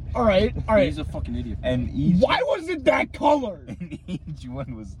morning. All right. He's a fucking idiot. And each Why was it that color? and each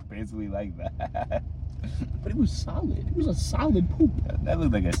one was basically like that. But it was solid. It was a solid poop. That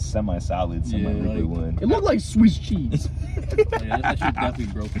looked like a semi-solid, semi-liquid like- one. It looked like Swiss cheese. Yeah, that shit definitely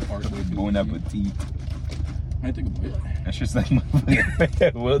broke apart. Bon appetit. I think about it. That's just like my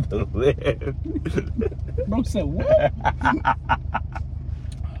fucking will to live. Bro said what?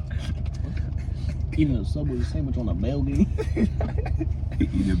 Eating a Subway sandwich on a mail game.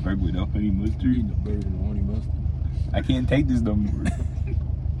 Eat a burger with no honey mustard. Eating the burger and honey mustard. I can't take this no more.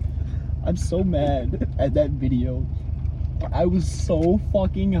 I'm so mad at that video. I was so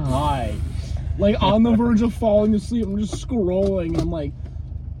fucking high. Like on the verge of falling asleep. I'm just scrolling and I'm like,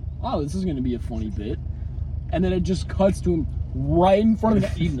 oh, this is gonna be a funny bit. And then it just cuts to him right in front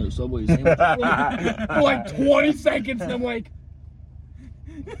of me eating a Subway sandwich for like 20 seconds and I'm like,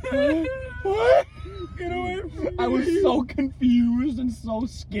 what? Get away from me. I was so confused and so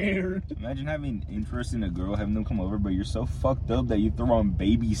scared. Imagine having interest in a girl, having them come over, but you're so fucked up that you throw on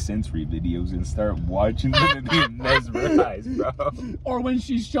baby sensory videos and start watching them and being mesmerized, bro. Or when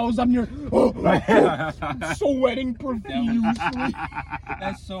she shows up and you're sweating profusely.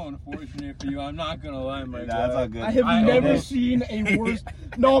 That's so unfortunate for you. I'm not gonna lie, my Nah, guy. that's all good. I have I never almost- seen a worse.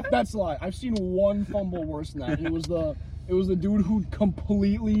 Nope, that's a lie. I've seen one fumble worse than that. And it was the dude who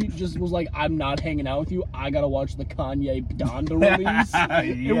completely just was like, I'm not hanging out with you. I gotta watch the Kanye Donda release.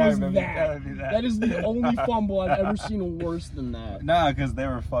 It was that. That is the only fumble I've ever seen worse than that. Nah, because they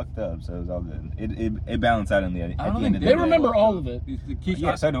were fucked up, so it was all good. It balanced out at the end of the They day. remember all of it.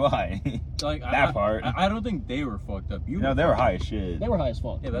 Yeah, so do I. Like, That part. I don't think they were fucked up. You know, they were high as shit. They were high as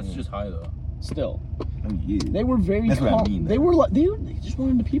fuck. Yeah, that's just high though. Still. Oh, yeah. They were very That's what I calm. mean, They though. were like they just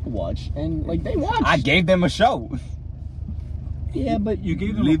wanted to people watch and like they watched. I gave them a show. Yeah, but You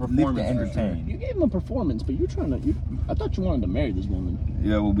gave them Live a to performance. entertain. you gave them a performance, but you're trying to. I thought you wanted to marry this woman.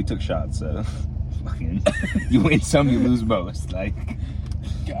 Yeah, well, we took shots, so fucking, you win some, you lose most. Like,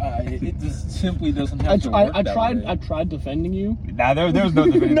 God, it just simply doesn't I have to work that way. tried defending you. nah, there was no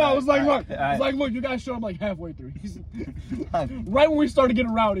defending. No, it's like look, I- it's like look, you guys showed up like halfway through. Right when we started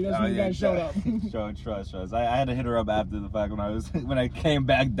getting rowdy, that's Oh, when you yeah, guys showed up. Trust. I had to hit her up after the fact when I came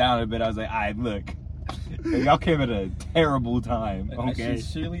back down a bit. I was like, "Alright, look, y'all came at a terrible time." I Okay,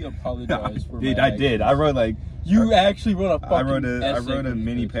 sincerely apologize for dude, my I did. I wrote like You actually wrote a fucking I wrote essay a for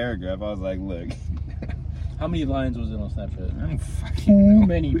mini this. paragraph. I was like, "Look, How many lines was it on Snapchat? I'm fucking." Too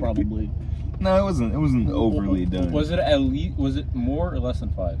many, probably. No, it wasn't overly done. Was it at least? Was it more or less than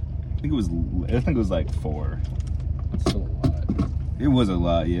 5? I think it was like 4. It's still a lot. It was a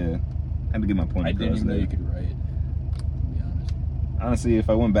lot, yeah. I had to get my point I across didn't even know there. you could write. To be honest. Honestly, if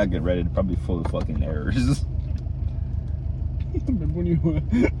I went back and read it, it'd probably be full of fucking errors. Remember when you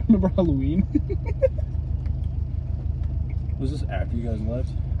remember Halloween? Was this after you guys left?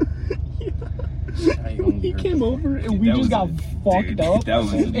 I When only he heard came the- over and Dude, we that just was got fucked dude, up. that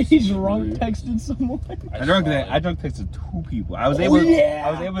was And he insane. drunk texted someone. I saw drunk texted 2 people. I was Oh, able yeah.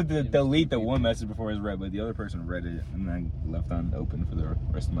 I was able to delete the one message before it was read, but the other person read it and I left on open for the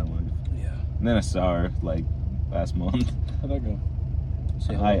rest of my life. Yeah. And then I saw her like last month. How'd that go?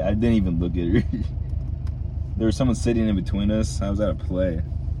 Say hello. I didn't even look at her. There was someone sitting in between us. I was at a play.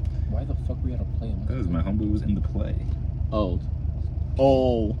 Why the fuck we had to play him? That was my homeboy was in the play. Oh.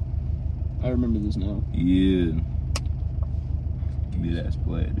 I remember this now. Yeah. Good ass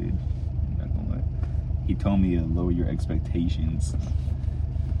play, dude. I'm not gonna lie. He told me to lower your expectations.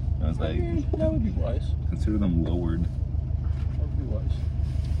 I was like, That would be wise. consider them lowered. That would be wise.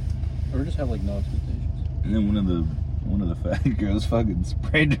 Or just have like no expectations. And then one of the fat girls fucking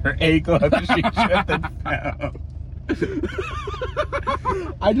sprained her ankle after she tripped and fell.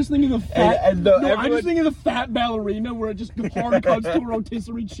 I just think of the fat. I just think of the fat ballerina where it just hard cuts to a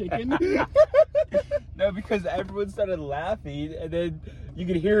rotisserie chicken. No, because everyone started laughing, and then you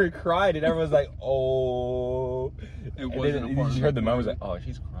could hear her crying, and everyone's like, "Oh!" It wasn't. And then you heard the mom was like, "Oh,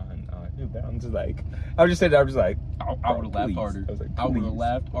 she's crying." Oh, I knew that. I'm just like, I was just saying, I was just like, I would have laughed harder. I was like, I would have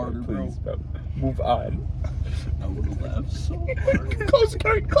laughed harder, please, bro. Move on. I would have laughed so hard. Close the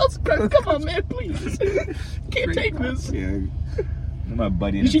curtain. Come on, man, please. Can't take this. Yeah. My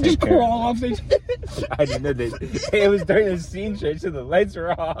buddy. You should just crawl off stage. I didn't know that. It was during the scene change, so the lights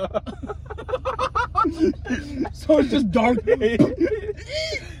were off. So it's just dark.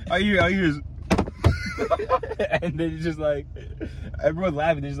 All you hear is, and then it's just like everyone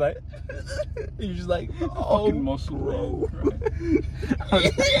laughing. They're just like, you're just like, oh, fucking muscle bro.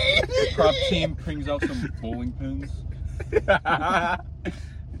 Prop team brings out some bowling pins.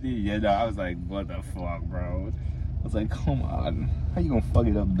 Yeah, no, I was like, what the fuck, bro? I was like, come on, how you gonna fuck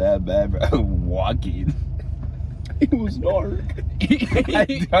it up that bad, bro? Walking. It was dark.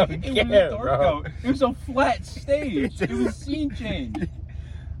 I don't care, bro. It was a flat stage. It was scene change.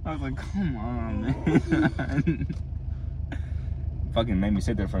 I was like, come on, man. Fucking made me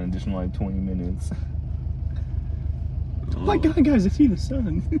sit there for an additional like 20 minutes. Oh my god, guys, I see the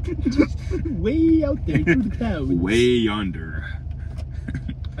sun. Just way out there through the clouds. Way yonder.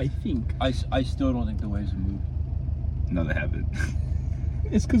 I think. I still don't think the waves have moved. No, they haven't.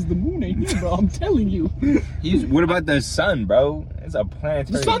 It's because the moon ain't here, bro. I'm telling you. What about the sun, bro? It's a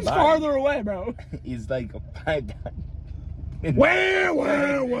planetary The sun's body. farther away, bro. He's like a pipe. Where?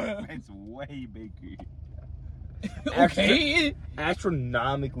 It's way bigger. Okay.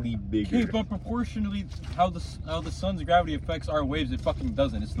 Astronomically bigger. Okay, but proportionally, how the sun's gravity affects our waves, it fucking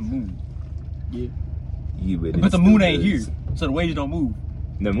doesn't. It's the moon. Yeah. But the moon ain't here, so the waves don't move.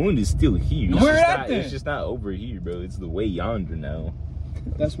 The moon is still here. Where at then? It's just not over here, bro. It's the way yonder now.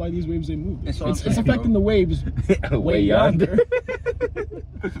 That's why these waves ain't moving. It's It's affecting the waves way yonder.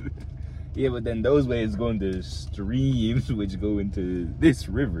 Yeah, but then those waves go into streams, which go into this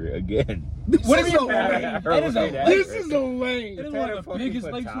river again. What do you mean? That is a This is a lane. It is one of the biggest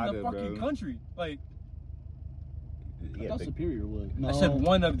lakes in the fucking country. Like, I thought Superior was. No. I said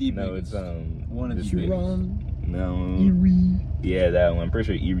one of the No, biggest. it's one of the this biggest. No. Erie. Yeah, that one. I'm pretty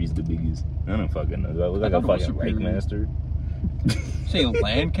sure Erie's the biggest. I don't fucking know. Do I look like a fucking lake master? Say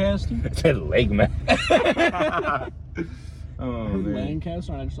Lancaster? I said lake master. Oh, man.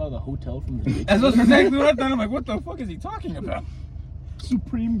 Lancaster, and I just saw the hotel from the That's exactly what I thought. I'm like, what the fuck is he talking about?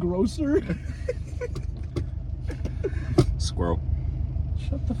 Supreme Grocer. Squirrel.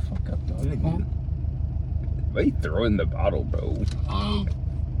 Shut the fuck up, dog. Why are you throwing the bottle, bro? Oh,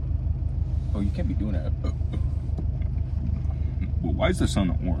 you can't be doing that. Well, why is the sun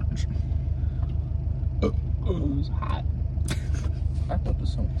orange? It was hot. I thought the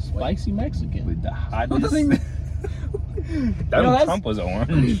sun was Spicy Mexican. With the hottest. That's- Trump was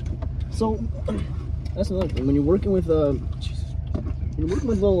orange. So, that's another thing. When you're working with little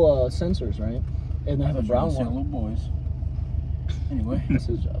sensors, right? And they have a brown one. Little boys. Anyway, That's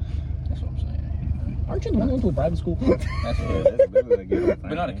his job. that's what I'm saying. Aren't you the one who went to a private school? That's Yeah, what that's literally like your whole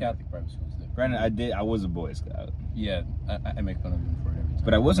but not a thing. Catholic private school. Granted, I was a Boy Scout, Yeah, I make fun of him for it every time.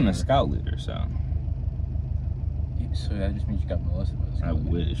 but I wasn't a Scout leader, so So that just means you got molested by the I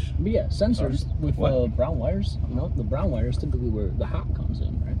wish. But yeah, sensors with What? brown wires. You know, the brown wire is typically where the hot comes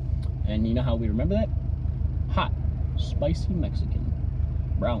in, right? And you know how we remember that? Hot, spicy Mexican,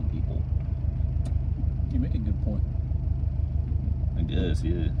 brown people. You make a good point. I guess,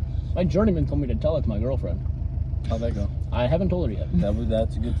 yeah. My journeyman told me to tell it to my girlfriend. How'd that go? I haven't told her yet.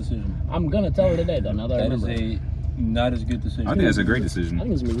 That's a good decision. I'm gonna tell her today, though. Now that I That is remember. not as good decision. I think that's a great I decision.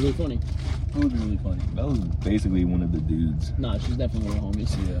 think it's gonna be really funny. It would be really funny. That was basically one of the dudes. Nah, she's definitely one of the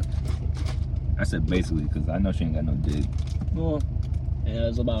homies. Yeah. I said basically because I know she ain't got no dick. Well, Yeah,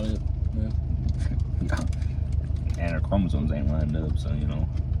 that's about it. And her chromosomes ain't lined up, so you know.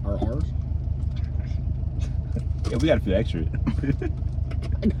 Or ours. Yeah, we got a few extra.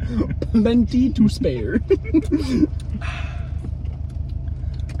 Plenty to spare.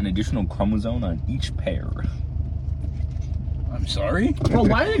 An additional chromosome on each pair. I'm sorry? Bro,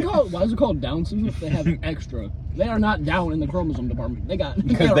 why is it called Down syndrome if they have extra? They are not down in the chromosome department. They got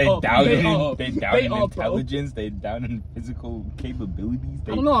Because they up. down They in up. they down They in up, bro. intelligence, they down in physical capabilities.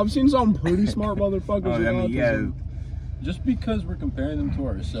 I don't know. I've seen some pretty smart motherfuckers. Oh, with I mean, autism. Just because we're comparing them to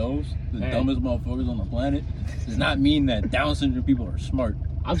ourselves, the Hey. dumbest motherfuckers on the planet, does not mean that Down syndrome people are smart.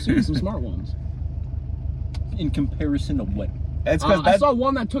 I've seen some smart ones. In comparison to what? It's because I saw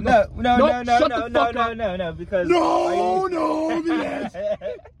one that took. No, because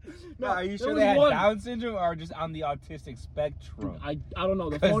are you sure they had Down syndrome or just on the autistic spectrum? I don't know.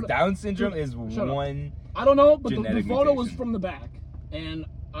 Because Down syndrome is one. I don't know, but the photo mutation. was from the back, and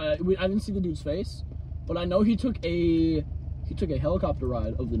I didn't see the dude's face, but I know he took a helicopter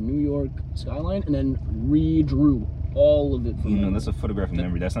ride of the New York skyline and then redrew all of it. That's a photographic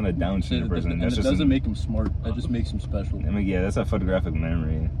memory. That's not a Down syndrome person. That doesn't make him smart. That just makes him special. I mean, yeah, that's a photographic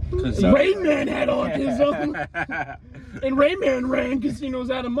memory. Rain Man had autism, and Rain Man ran casinos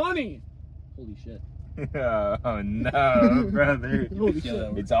out of money. Holy shit. Oh no, brother. Holy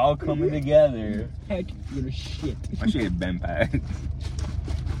shit. It's all coming together. Heck, you're a shit. I should have been back.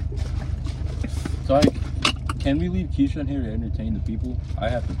 So, can we leave Keisha in here to entertain the people? I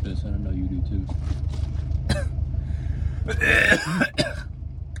have to piss, and I know you do too. I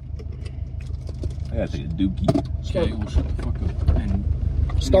gotta take a dookie. Okay, well, shut the fuck up. And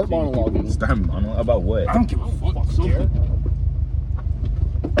Start monologuing. Start monologue about what? I don't give a fuck.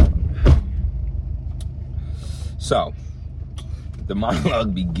 So, the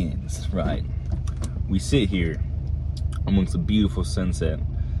monologue begins, right? We sit here amongst a beautiful sunset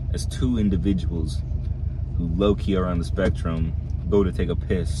as two individuals who low-key are on the spectrum go to take a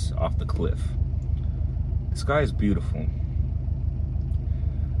piss off the cliff. The sky is beautiful.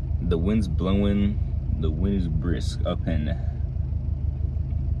 The wind's blowing. The wind is brisk up in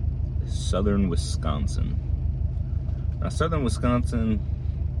southern Wisconsin. Now, southern Wisconsin,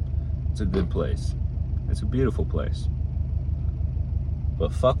 it's a good place. It's a beautiful place.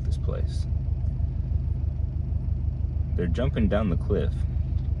 But fuck this place. They're jumping down the cliff.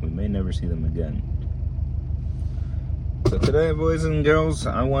 We may never see them again. So today, boys and girls,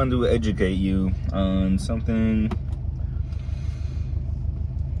 I wanted to educate you on something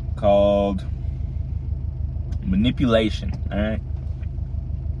called manipulation, alright?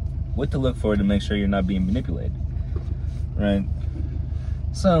 What to look for to make sure you're not being manipulated, right?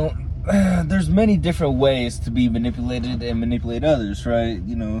 So, there's many different ways to be manipulated and manipulate others, right?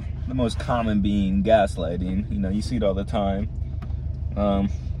 You know, the most common being gaslighting. You know, you see it all the time.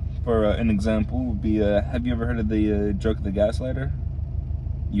 For an example would be, have you ever heard of the joke of the gaslighter?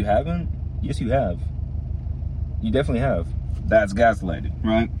 You haven't? Yes, you have. You definitely have. That's gaslighting,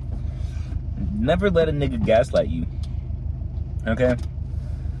 right? Never let a nigga gaslight you, okay?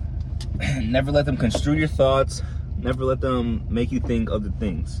 Never let them construe your thoughts. Never let them make you think other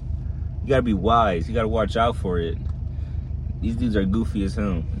things. You gotta be wise. You gotta watch out for it. These dudes are goofy as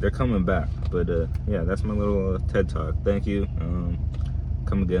hell. They're coming back. But, yeah, that's my little TED Talk. Thank you.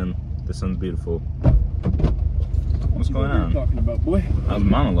 Come again. The sun's beautiful. What's going on? What are you talking about, boy? I was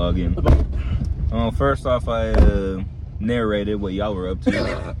monologuing. First off, I narrated what y'all were up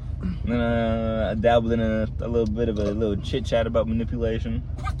to. And then I dabbled in a little bit of a little chit chat about manipulation.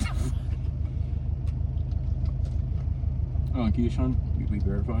 Keisha, we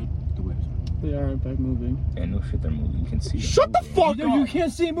verified the waves. They are in fact moving. And no shit, they're moving. You can see them. Shut the fuck up! You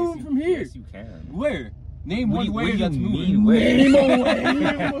can't see it moving from here. Yes, you can. Where? Name What one do wave that's you moving. mean, where? Name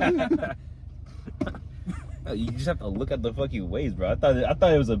a You just have to look at the fucking waves, bro. I thought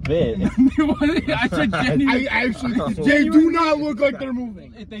it was a bit. I said genuine. They do not look like they're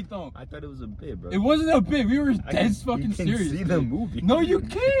moving. They don't. I thought it was a bit, bro. It wasn't a bit. We were dead fucking serious. You can see them moving. No, you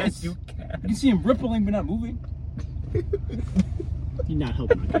can't. Yes, you can. You can see them rippling but not moving. You're not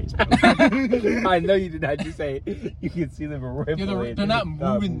helping my case, bro. I know you did not just say you can see them rippling. Yeah, they're not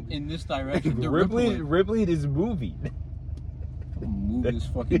moving in this direction. They're rippling. Rippling is moving. Move this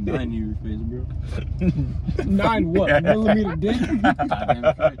fucking 9 in your face, bro. 9 what? Millimeter dick?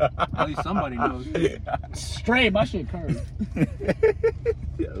 At least somebody knows. Straight, my shit curved.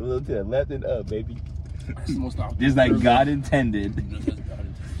 Yeah, a little to the left and up, baby. That's the most Just like God intended.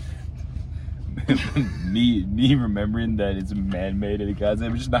 me remembering that it's man-made and God's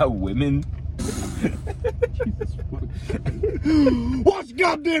name, just not women. Wash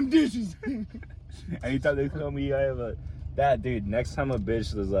goddamn dishes. Anytime they tell me I have that dude, next time a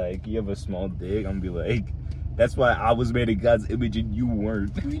bitch was like, you have a small dick, I'm gonna be like, that's why I was made in God's image and you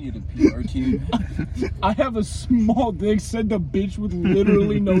weren't. We need a PR team. I have a small dick, said the bitch with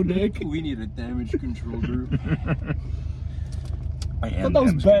literally no dick. We need a damage control group. I thought that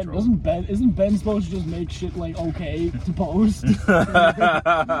was Ben. Isn't Ben supposed to just make shit like okay to post? Isn't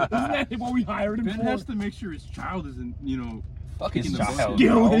that what we hired him Ben for? has to make sure his child isn't, Fuck his in the child.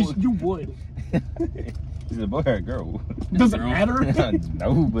 bucket. You would. Is it a boy or a girl? Does it matter?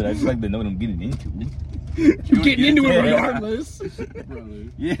 No, but I just like to know what I'm getting into. You're getting into it regardless.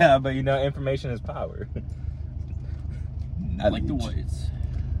 Brother. Yeah, but information is power. Not like the whites.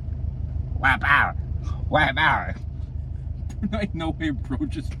 Wow. I no way, bro,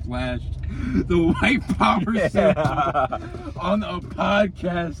 just flashed the white power symbol on a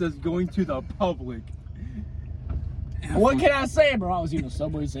podcast that's going to the public. What can I say, bro? I was eating a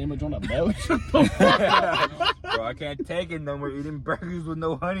Subway sandwich on a belch. Bro, I can't take it no more. Eating burgers with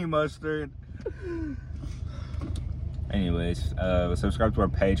no honey mustard. Anyways, subscribe to our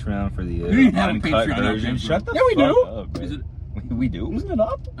Patreon for the uncut version. Shut the fuck up, bro. Is it? We do? Isn't it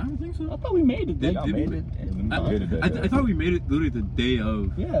up? I don't think so. I thought we made it. Y'all made it? I thought we made it literally the day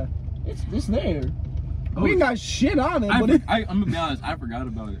of. Yeah, it's there. Oh, we ain't got shit on it, but I'm gonna be honest, I forgot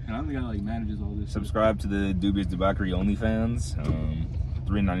about it, and I'm the guy that like manages all this. Subscribe to the Dubious Debauchery OnlyFans.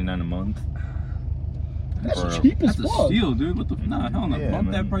 $3.99 a month. that's cheap as That's a fuck. steal, dude. What the? Nah, hell no. Yeah, Bump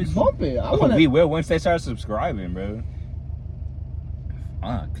man. that price. Bump it. We will once they start subscribing, bro.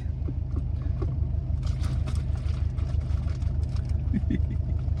 Fuck.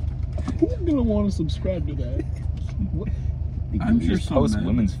 Who's gonna want to subscribe to that? What? I'm We sure just some post men.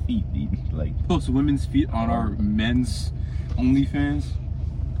 women's feet, dude. Like, Post women's feet on our men's OnlyFans.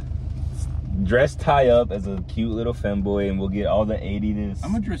 dress tie up as a cute little femboy, and we'll get all the 80 to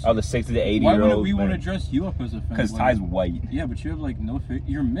I'm gonna dress all the 60 to 80 Why year wouldn't olds. we want to dress you up as a fan? Because Ty's white. Yeah, but you have like no face.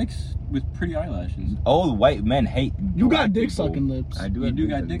 You're mixed with pretty eyelashes. Old white men hate. You got black dick people. sucking lips. I do. You have do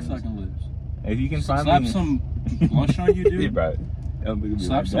got dick sucking lips. If you can find Slap me, some blush on you, Yeah, dude. bro.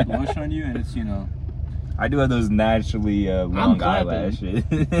 Slap some blush on you, and it's I do have those naturally long clapping. eyelashes.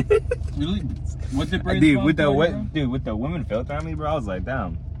 Really? What's the braids? Dude, about with the for you, bro? with the women filter on me, bro, I was like,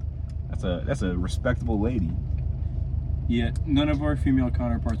 damn, that's a respectable lady. Yeah, none of our female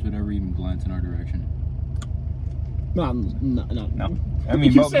counterparts would ever even glance in our direction. No. I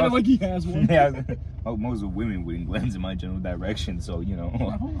mean, You said it like he has one. Yeah, most of women wouldn't glance in my general direction, so you know,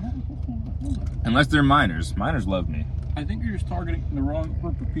 Hold on. unless they're minors. Minors love me. I think you're just targeting the wrong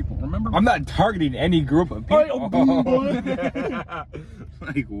group of people. Remember? I'm not targeting any group of people.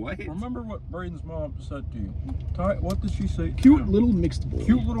 Like what? Remember what Braden's mom said to you? Ty, what did she say? Cute little mixed boy.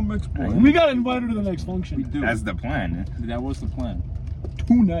 Cute little mixed boy. We got invited to the next We function do. That's the plan. That was the plan.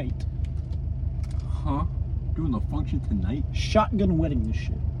 tonight. Huh? Doing the function tonight? Shotgun wedding this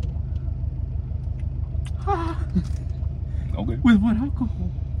shit. Okay. With what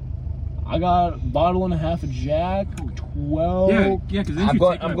alcohol? I got a bottle and a half of Jack. 12. Yeah, because then I'm you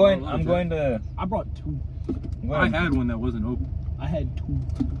going. take I'm my going. bottle I'm out, going to. I brought 2. I had one that wasn't open. I had 2.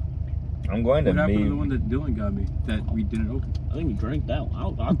 I'm going to What happened to the maybe. one that Dylan got me that we didn't open? I think we drank that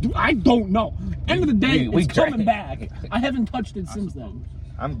one. I don't know. End of the day, We it's coming drank. back. I haven't touched it since then.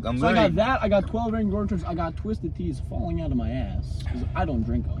 I'm So I got literally. that. I got 12 Ring Gorters. I got Twisted Teas falling out of my ass because I don't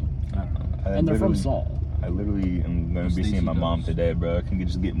drink them, and they're from Saul. I literally am going to be Stacey seeing my mom does. today, bro. I can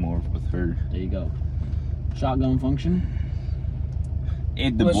just get more with her. There you go. Shotgun function.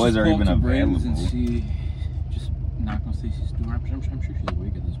 If the Let's boys just are pull even up to available. Braden's and see. Just knock on Stacey's door. I'm sure she's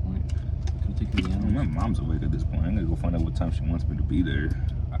awake at this point. Gonna take me out. My mom's awake at this point. I'm gonna go find out what time she wants me to be there.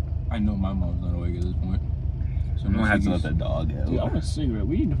 I know my mom's not awake at this point. So I'm gonna have to let the dog out. Dude, I want a cigarette.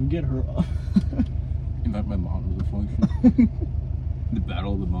 We need to get her up. invite my mom to the function. The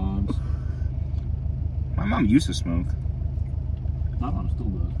battle of the moms. My mom used to smoke. My mom still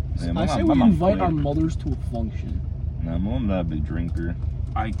does. Yeah, my I say mom- we my mom invite quit. our mothers to a function. No, my mom's not a big drinker.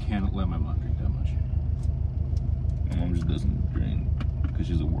 I can't let my mom drink that much. My mom just doesn't drink because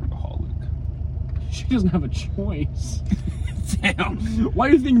she's a workaholic. She doesn't have a choice. Damn. Why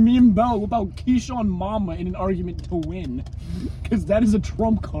do you think me and Belle whip out Keyshawn Mama in an argument to win? Because that is a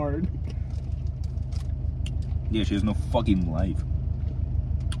trump card. Yeah, she has no fucking life.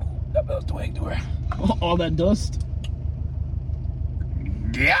 That bell's doing to her. All that dust.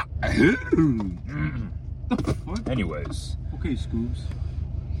 Yeah. The fuck? Anyways. Okay, Scoobs.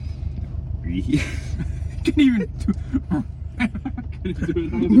 Yeah. Can't even do. Can't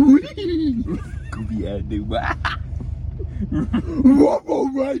even do it. Goofy ass dude.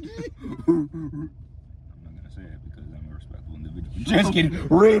 Alrighty. I'm not gonna say it because I'm a respectful individual. Just kidding.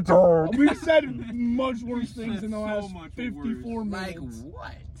 Retard. We said much worse We things said in the so last much 54 Like minutes.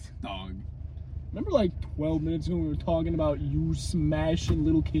 what? Dog. Remember like 12 minutes ago we were talking about you smashing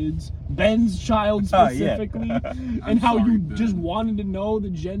little kids? Ben's child Oh, yeah. specifically. I'm And how sorry, you Ben. just wanted to know the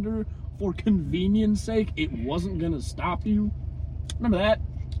gender for convenience sake. It wasn't gonna stop you. Remember that?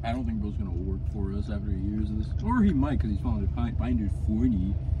 I don't think Bro's gonna work for us after years of this. Or he might, because he's falling behind his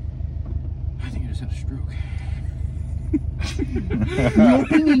 40. I think I just had a stroke.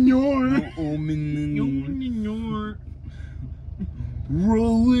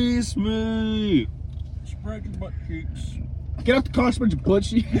 Release me. Spread your butt cheeks. Get out the car, spread your butt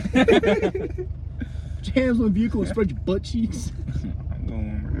cheeks. Put your hands on the vehicle and spread your butt cheeks. I'm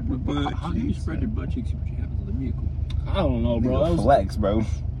going How do you spread your butt cheeks if you have to the vehicle? I don't know, bro. That was flex, bro.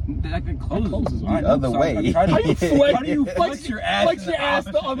 That can close the other way. How do you flex? How do you flex your ass? Flex your ass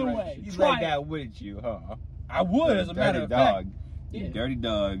the other way. You Try like it. that, wouldn't you, huh? I would, as a matter of fact. You dirty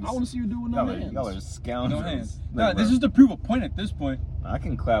dogs. I want to see you do with no hands. Y'all are scoundrels. No hands. Look, This is to prove a point at this point. I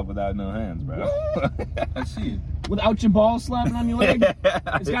can clap without no hands, bro. I see it. Without your balls slapping on your leg,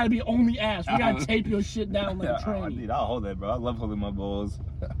 it's got to be only ass. We got to tape your shit down like a train. Dude, I'll hold that, bro. I love holding my balls.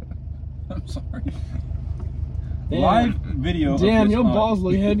 I'm sorry. Damn. Live video. Damn, your balls. balls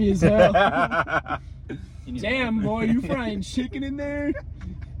look heavy as hell. Damn, boy, you frying chicken in there?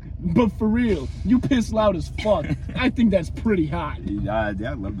 But for real, you piss loud as fuck. I think that's pretty hot. Yeah, I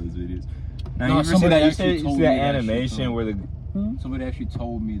love those videos. Now, No, you ever see that, somebody actually you told see me that that animation shit, where the... Somebody actually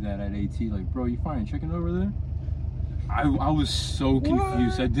told me that at AT, like, bro, you frying chicken over there? I was so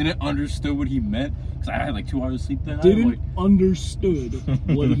confused. I didn't understand what he meant because I had like 2 hours of sleep that night. Didn't understood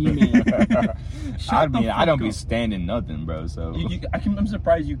what he meant. I don't be standing nothing, bro. So I'm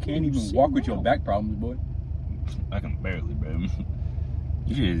surprised you can't even walk with your back problems, boy. I can barely, bro.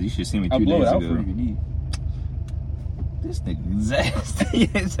 You should see me 2 I'll blow days it out ago. for you if you need. This nigga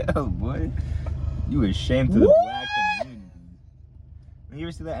zesty as hell, boy. You ashamed to the black community. You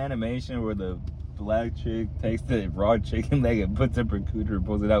ever see that animation where the black chick takes the raw chicken leg and puts up her cooter and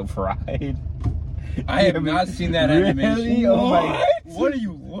pulls it out fried? I have not seen that animation. Really? Oh my God. What are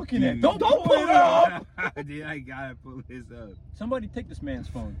you looking at? Don't pull it up! Dude, I gotta pull this up. Somebody take this man's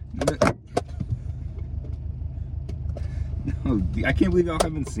phone. No, dude, I can't believe y'all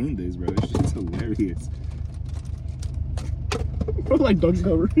haven't seen this, bro. It's just hilarious. Bro, like Doug's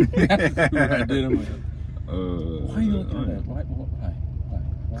cover. That's what I did. I'm like, why are you looking at that? Why?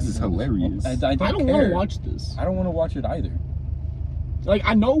 This is hilarious. I I don't want to watch this. I don't want to watch it either. Like,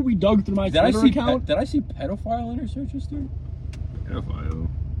 I know we dug through my Twitter account. Did I see pedophile in her search history? Pedophile.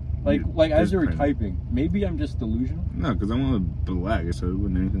 Like as they were typing. Maybe I'm just delusional. No, because I want to black, so it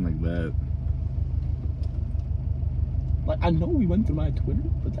wasn't anything like that. Like, I know we went through my Twitter,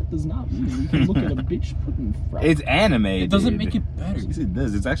 but that does not mean we can look at a bitch putting fries. It's animated. It doesn't make it better. Yes, it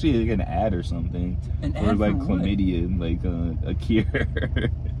does. It's actually like an ad or something. An or ad like for what? chlamydia, like a cure.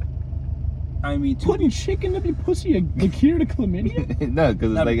 I mean, putting chicken up your pussy a cure to chlamydia? No,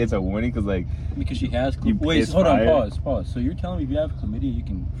 because it's like it's a warning. Because like because she has. Wait, hold on. Pause. So you're telling me if you have chlamydia, you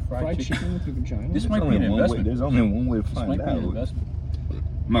can fry chicken with your vagina? This might be an investment. There's only one way to This find might be an out. investment.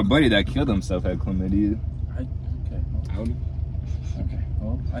 My buddy that killed himself had chlamydia. Okay.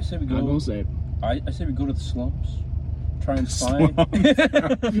 Well, I say we go. I'm gonna say it. I say we go to the slums. Try and find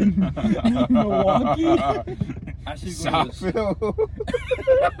Milwaukee. I say we go to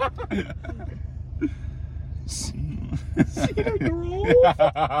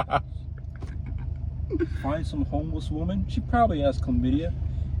the find some homeless woman. She probably has chlamydia.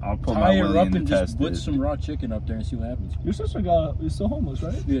 I'll put Tie my her willy up in and the just test put it. some raw chicken up there and see what happens. Your sister is still homeless,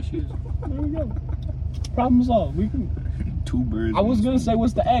 right? Yeah, she is. There we go. Problem solved. We can. 2 birds. I was gonna say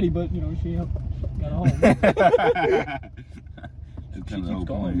what's the Addy, but you know she got a home. She keeps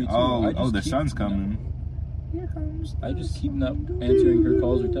calling me too. Oh, the sun's coming. Here comes. I just keep not answering her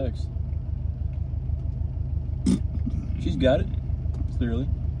calls or texts. She's got it, clearly.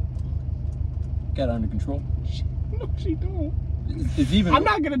 Got it under control. No, she don't. It's even. I'm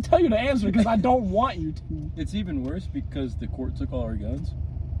not gonna tell you the answer because I don't want you to. It's even worse because the court took all our guns.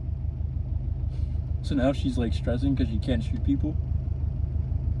 So now she's like stressing because she can't shoot people.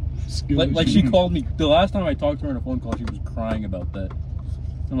 Like she called me the last time I talked to her on a phone call. She was crying about that.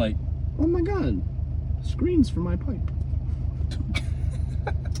 I'm like, oh my god, screens for my pipe.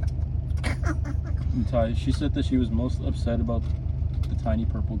 She said that she was most upset about the tiny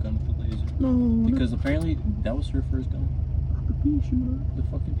purple gun with the laser. No, because apparently that was her first gun. the pea shooter. The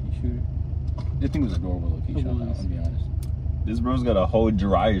fucking pea shooter. That thing was adorable location. I'll be honest. This bro's got a whole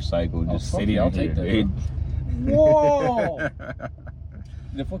dryer cycle just fuck sitting yeah, I'll out take here. that, Whoa!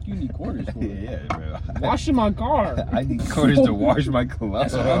 The fuck you need quarters for? Yeah, bro. Washing my car. I need quarters to wash my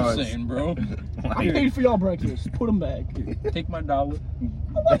clothes. That's what I'm saying, bro. I paid for y'all breakfast. Put them back. Take my dollar.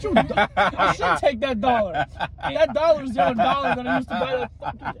 I should take that $1. That $1 is the other $1 that I used to buy that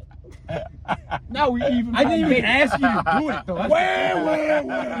fucking. Now we even. I didn't even ask you to do it, though.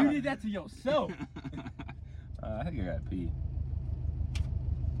 Where? You did that to yourself. I think I got pee.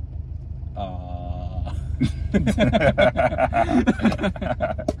 There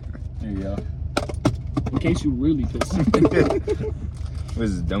you go. In case you really pissed.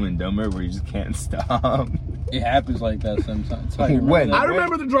 Was this Dumb and Dumber where you just can't stop? It happens like that sometimes. When? I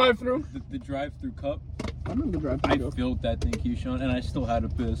remember the drive-through. The drive-through cup. I remember the I drive-through. filled that thing, Keyshawn, and I still had to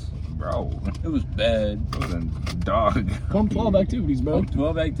piss. Bro, It was bad. it was a dog. Pump 12 activities, bro.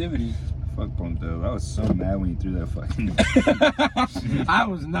 12 activities. Fuck Punk though. I was so mad when you threw that fucking. I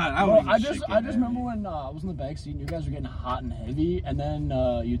was not. I just remember when I was in the back seat and you guys were getting hot and heavy, and then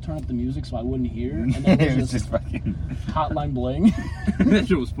you turned up the music so I wouldn't hear, and then it was just fucking Hotline Bling. That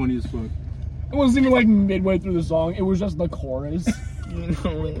shit was funny as fuck. It wasn't even like midway through the song. It was just the chorus.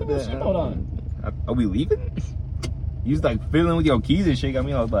 Hold on. Are we leaving? You was like fiddling with your keys and shit. I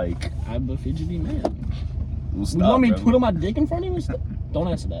mean, I was like, I'm a fidgety man. We'll stop, you want me to bro. put on my dick in front of you? Don't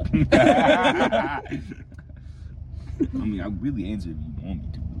answer that. I mean, I really answered if you want me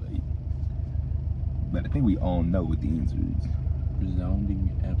to, like. But I think we all know what the answer is.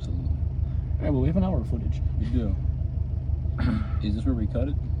 Resounding absolutely. Alright, well, we have an hour of footage. We do. Is this where we cut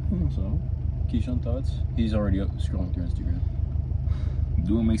it? I think so. Keyshawn thoughts? He's already up scrolling through Instagram.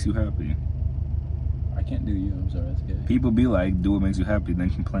 Do what makes you happy. I can't do you. I'm sorry. That's gay. People be like, do what makes you happy, then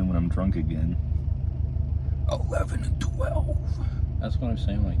complain when I'm drunk again. 11 and 12. That's what I'm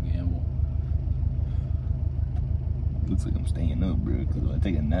saying. Like gamble. Looks like I'm staying up, bro. Cause if I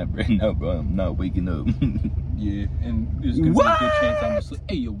take a nap right now, bro, I'm not waking up. Yeah, and there's gonna be a good chance I'm asleep.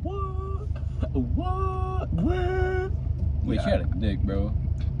 Hey, yo, what? What? Wait, she had a dick, bro.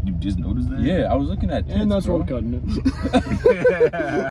 You just noticed that? Yeah, I was looking at tits, And that's bro. where we're cutting it.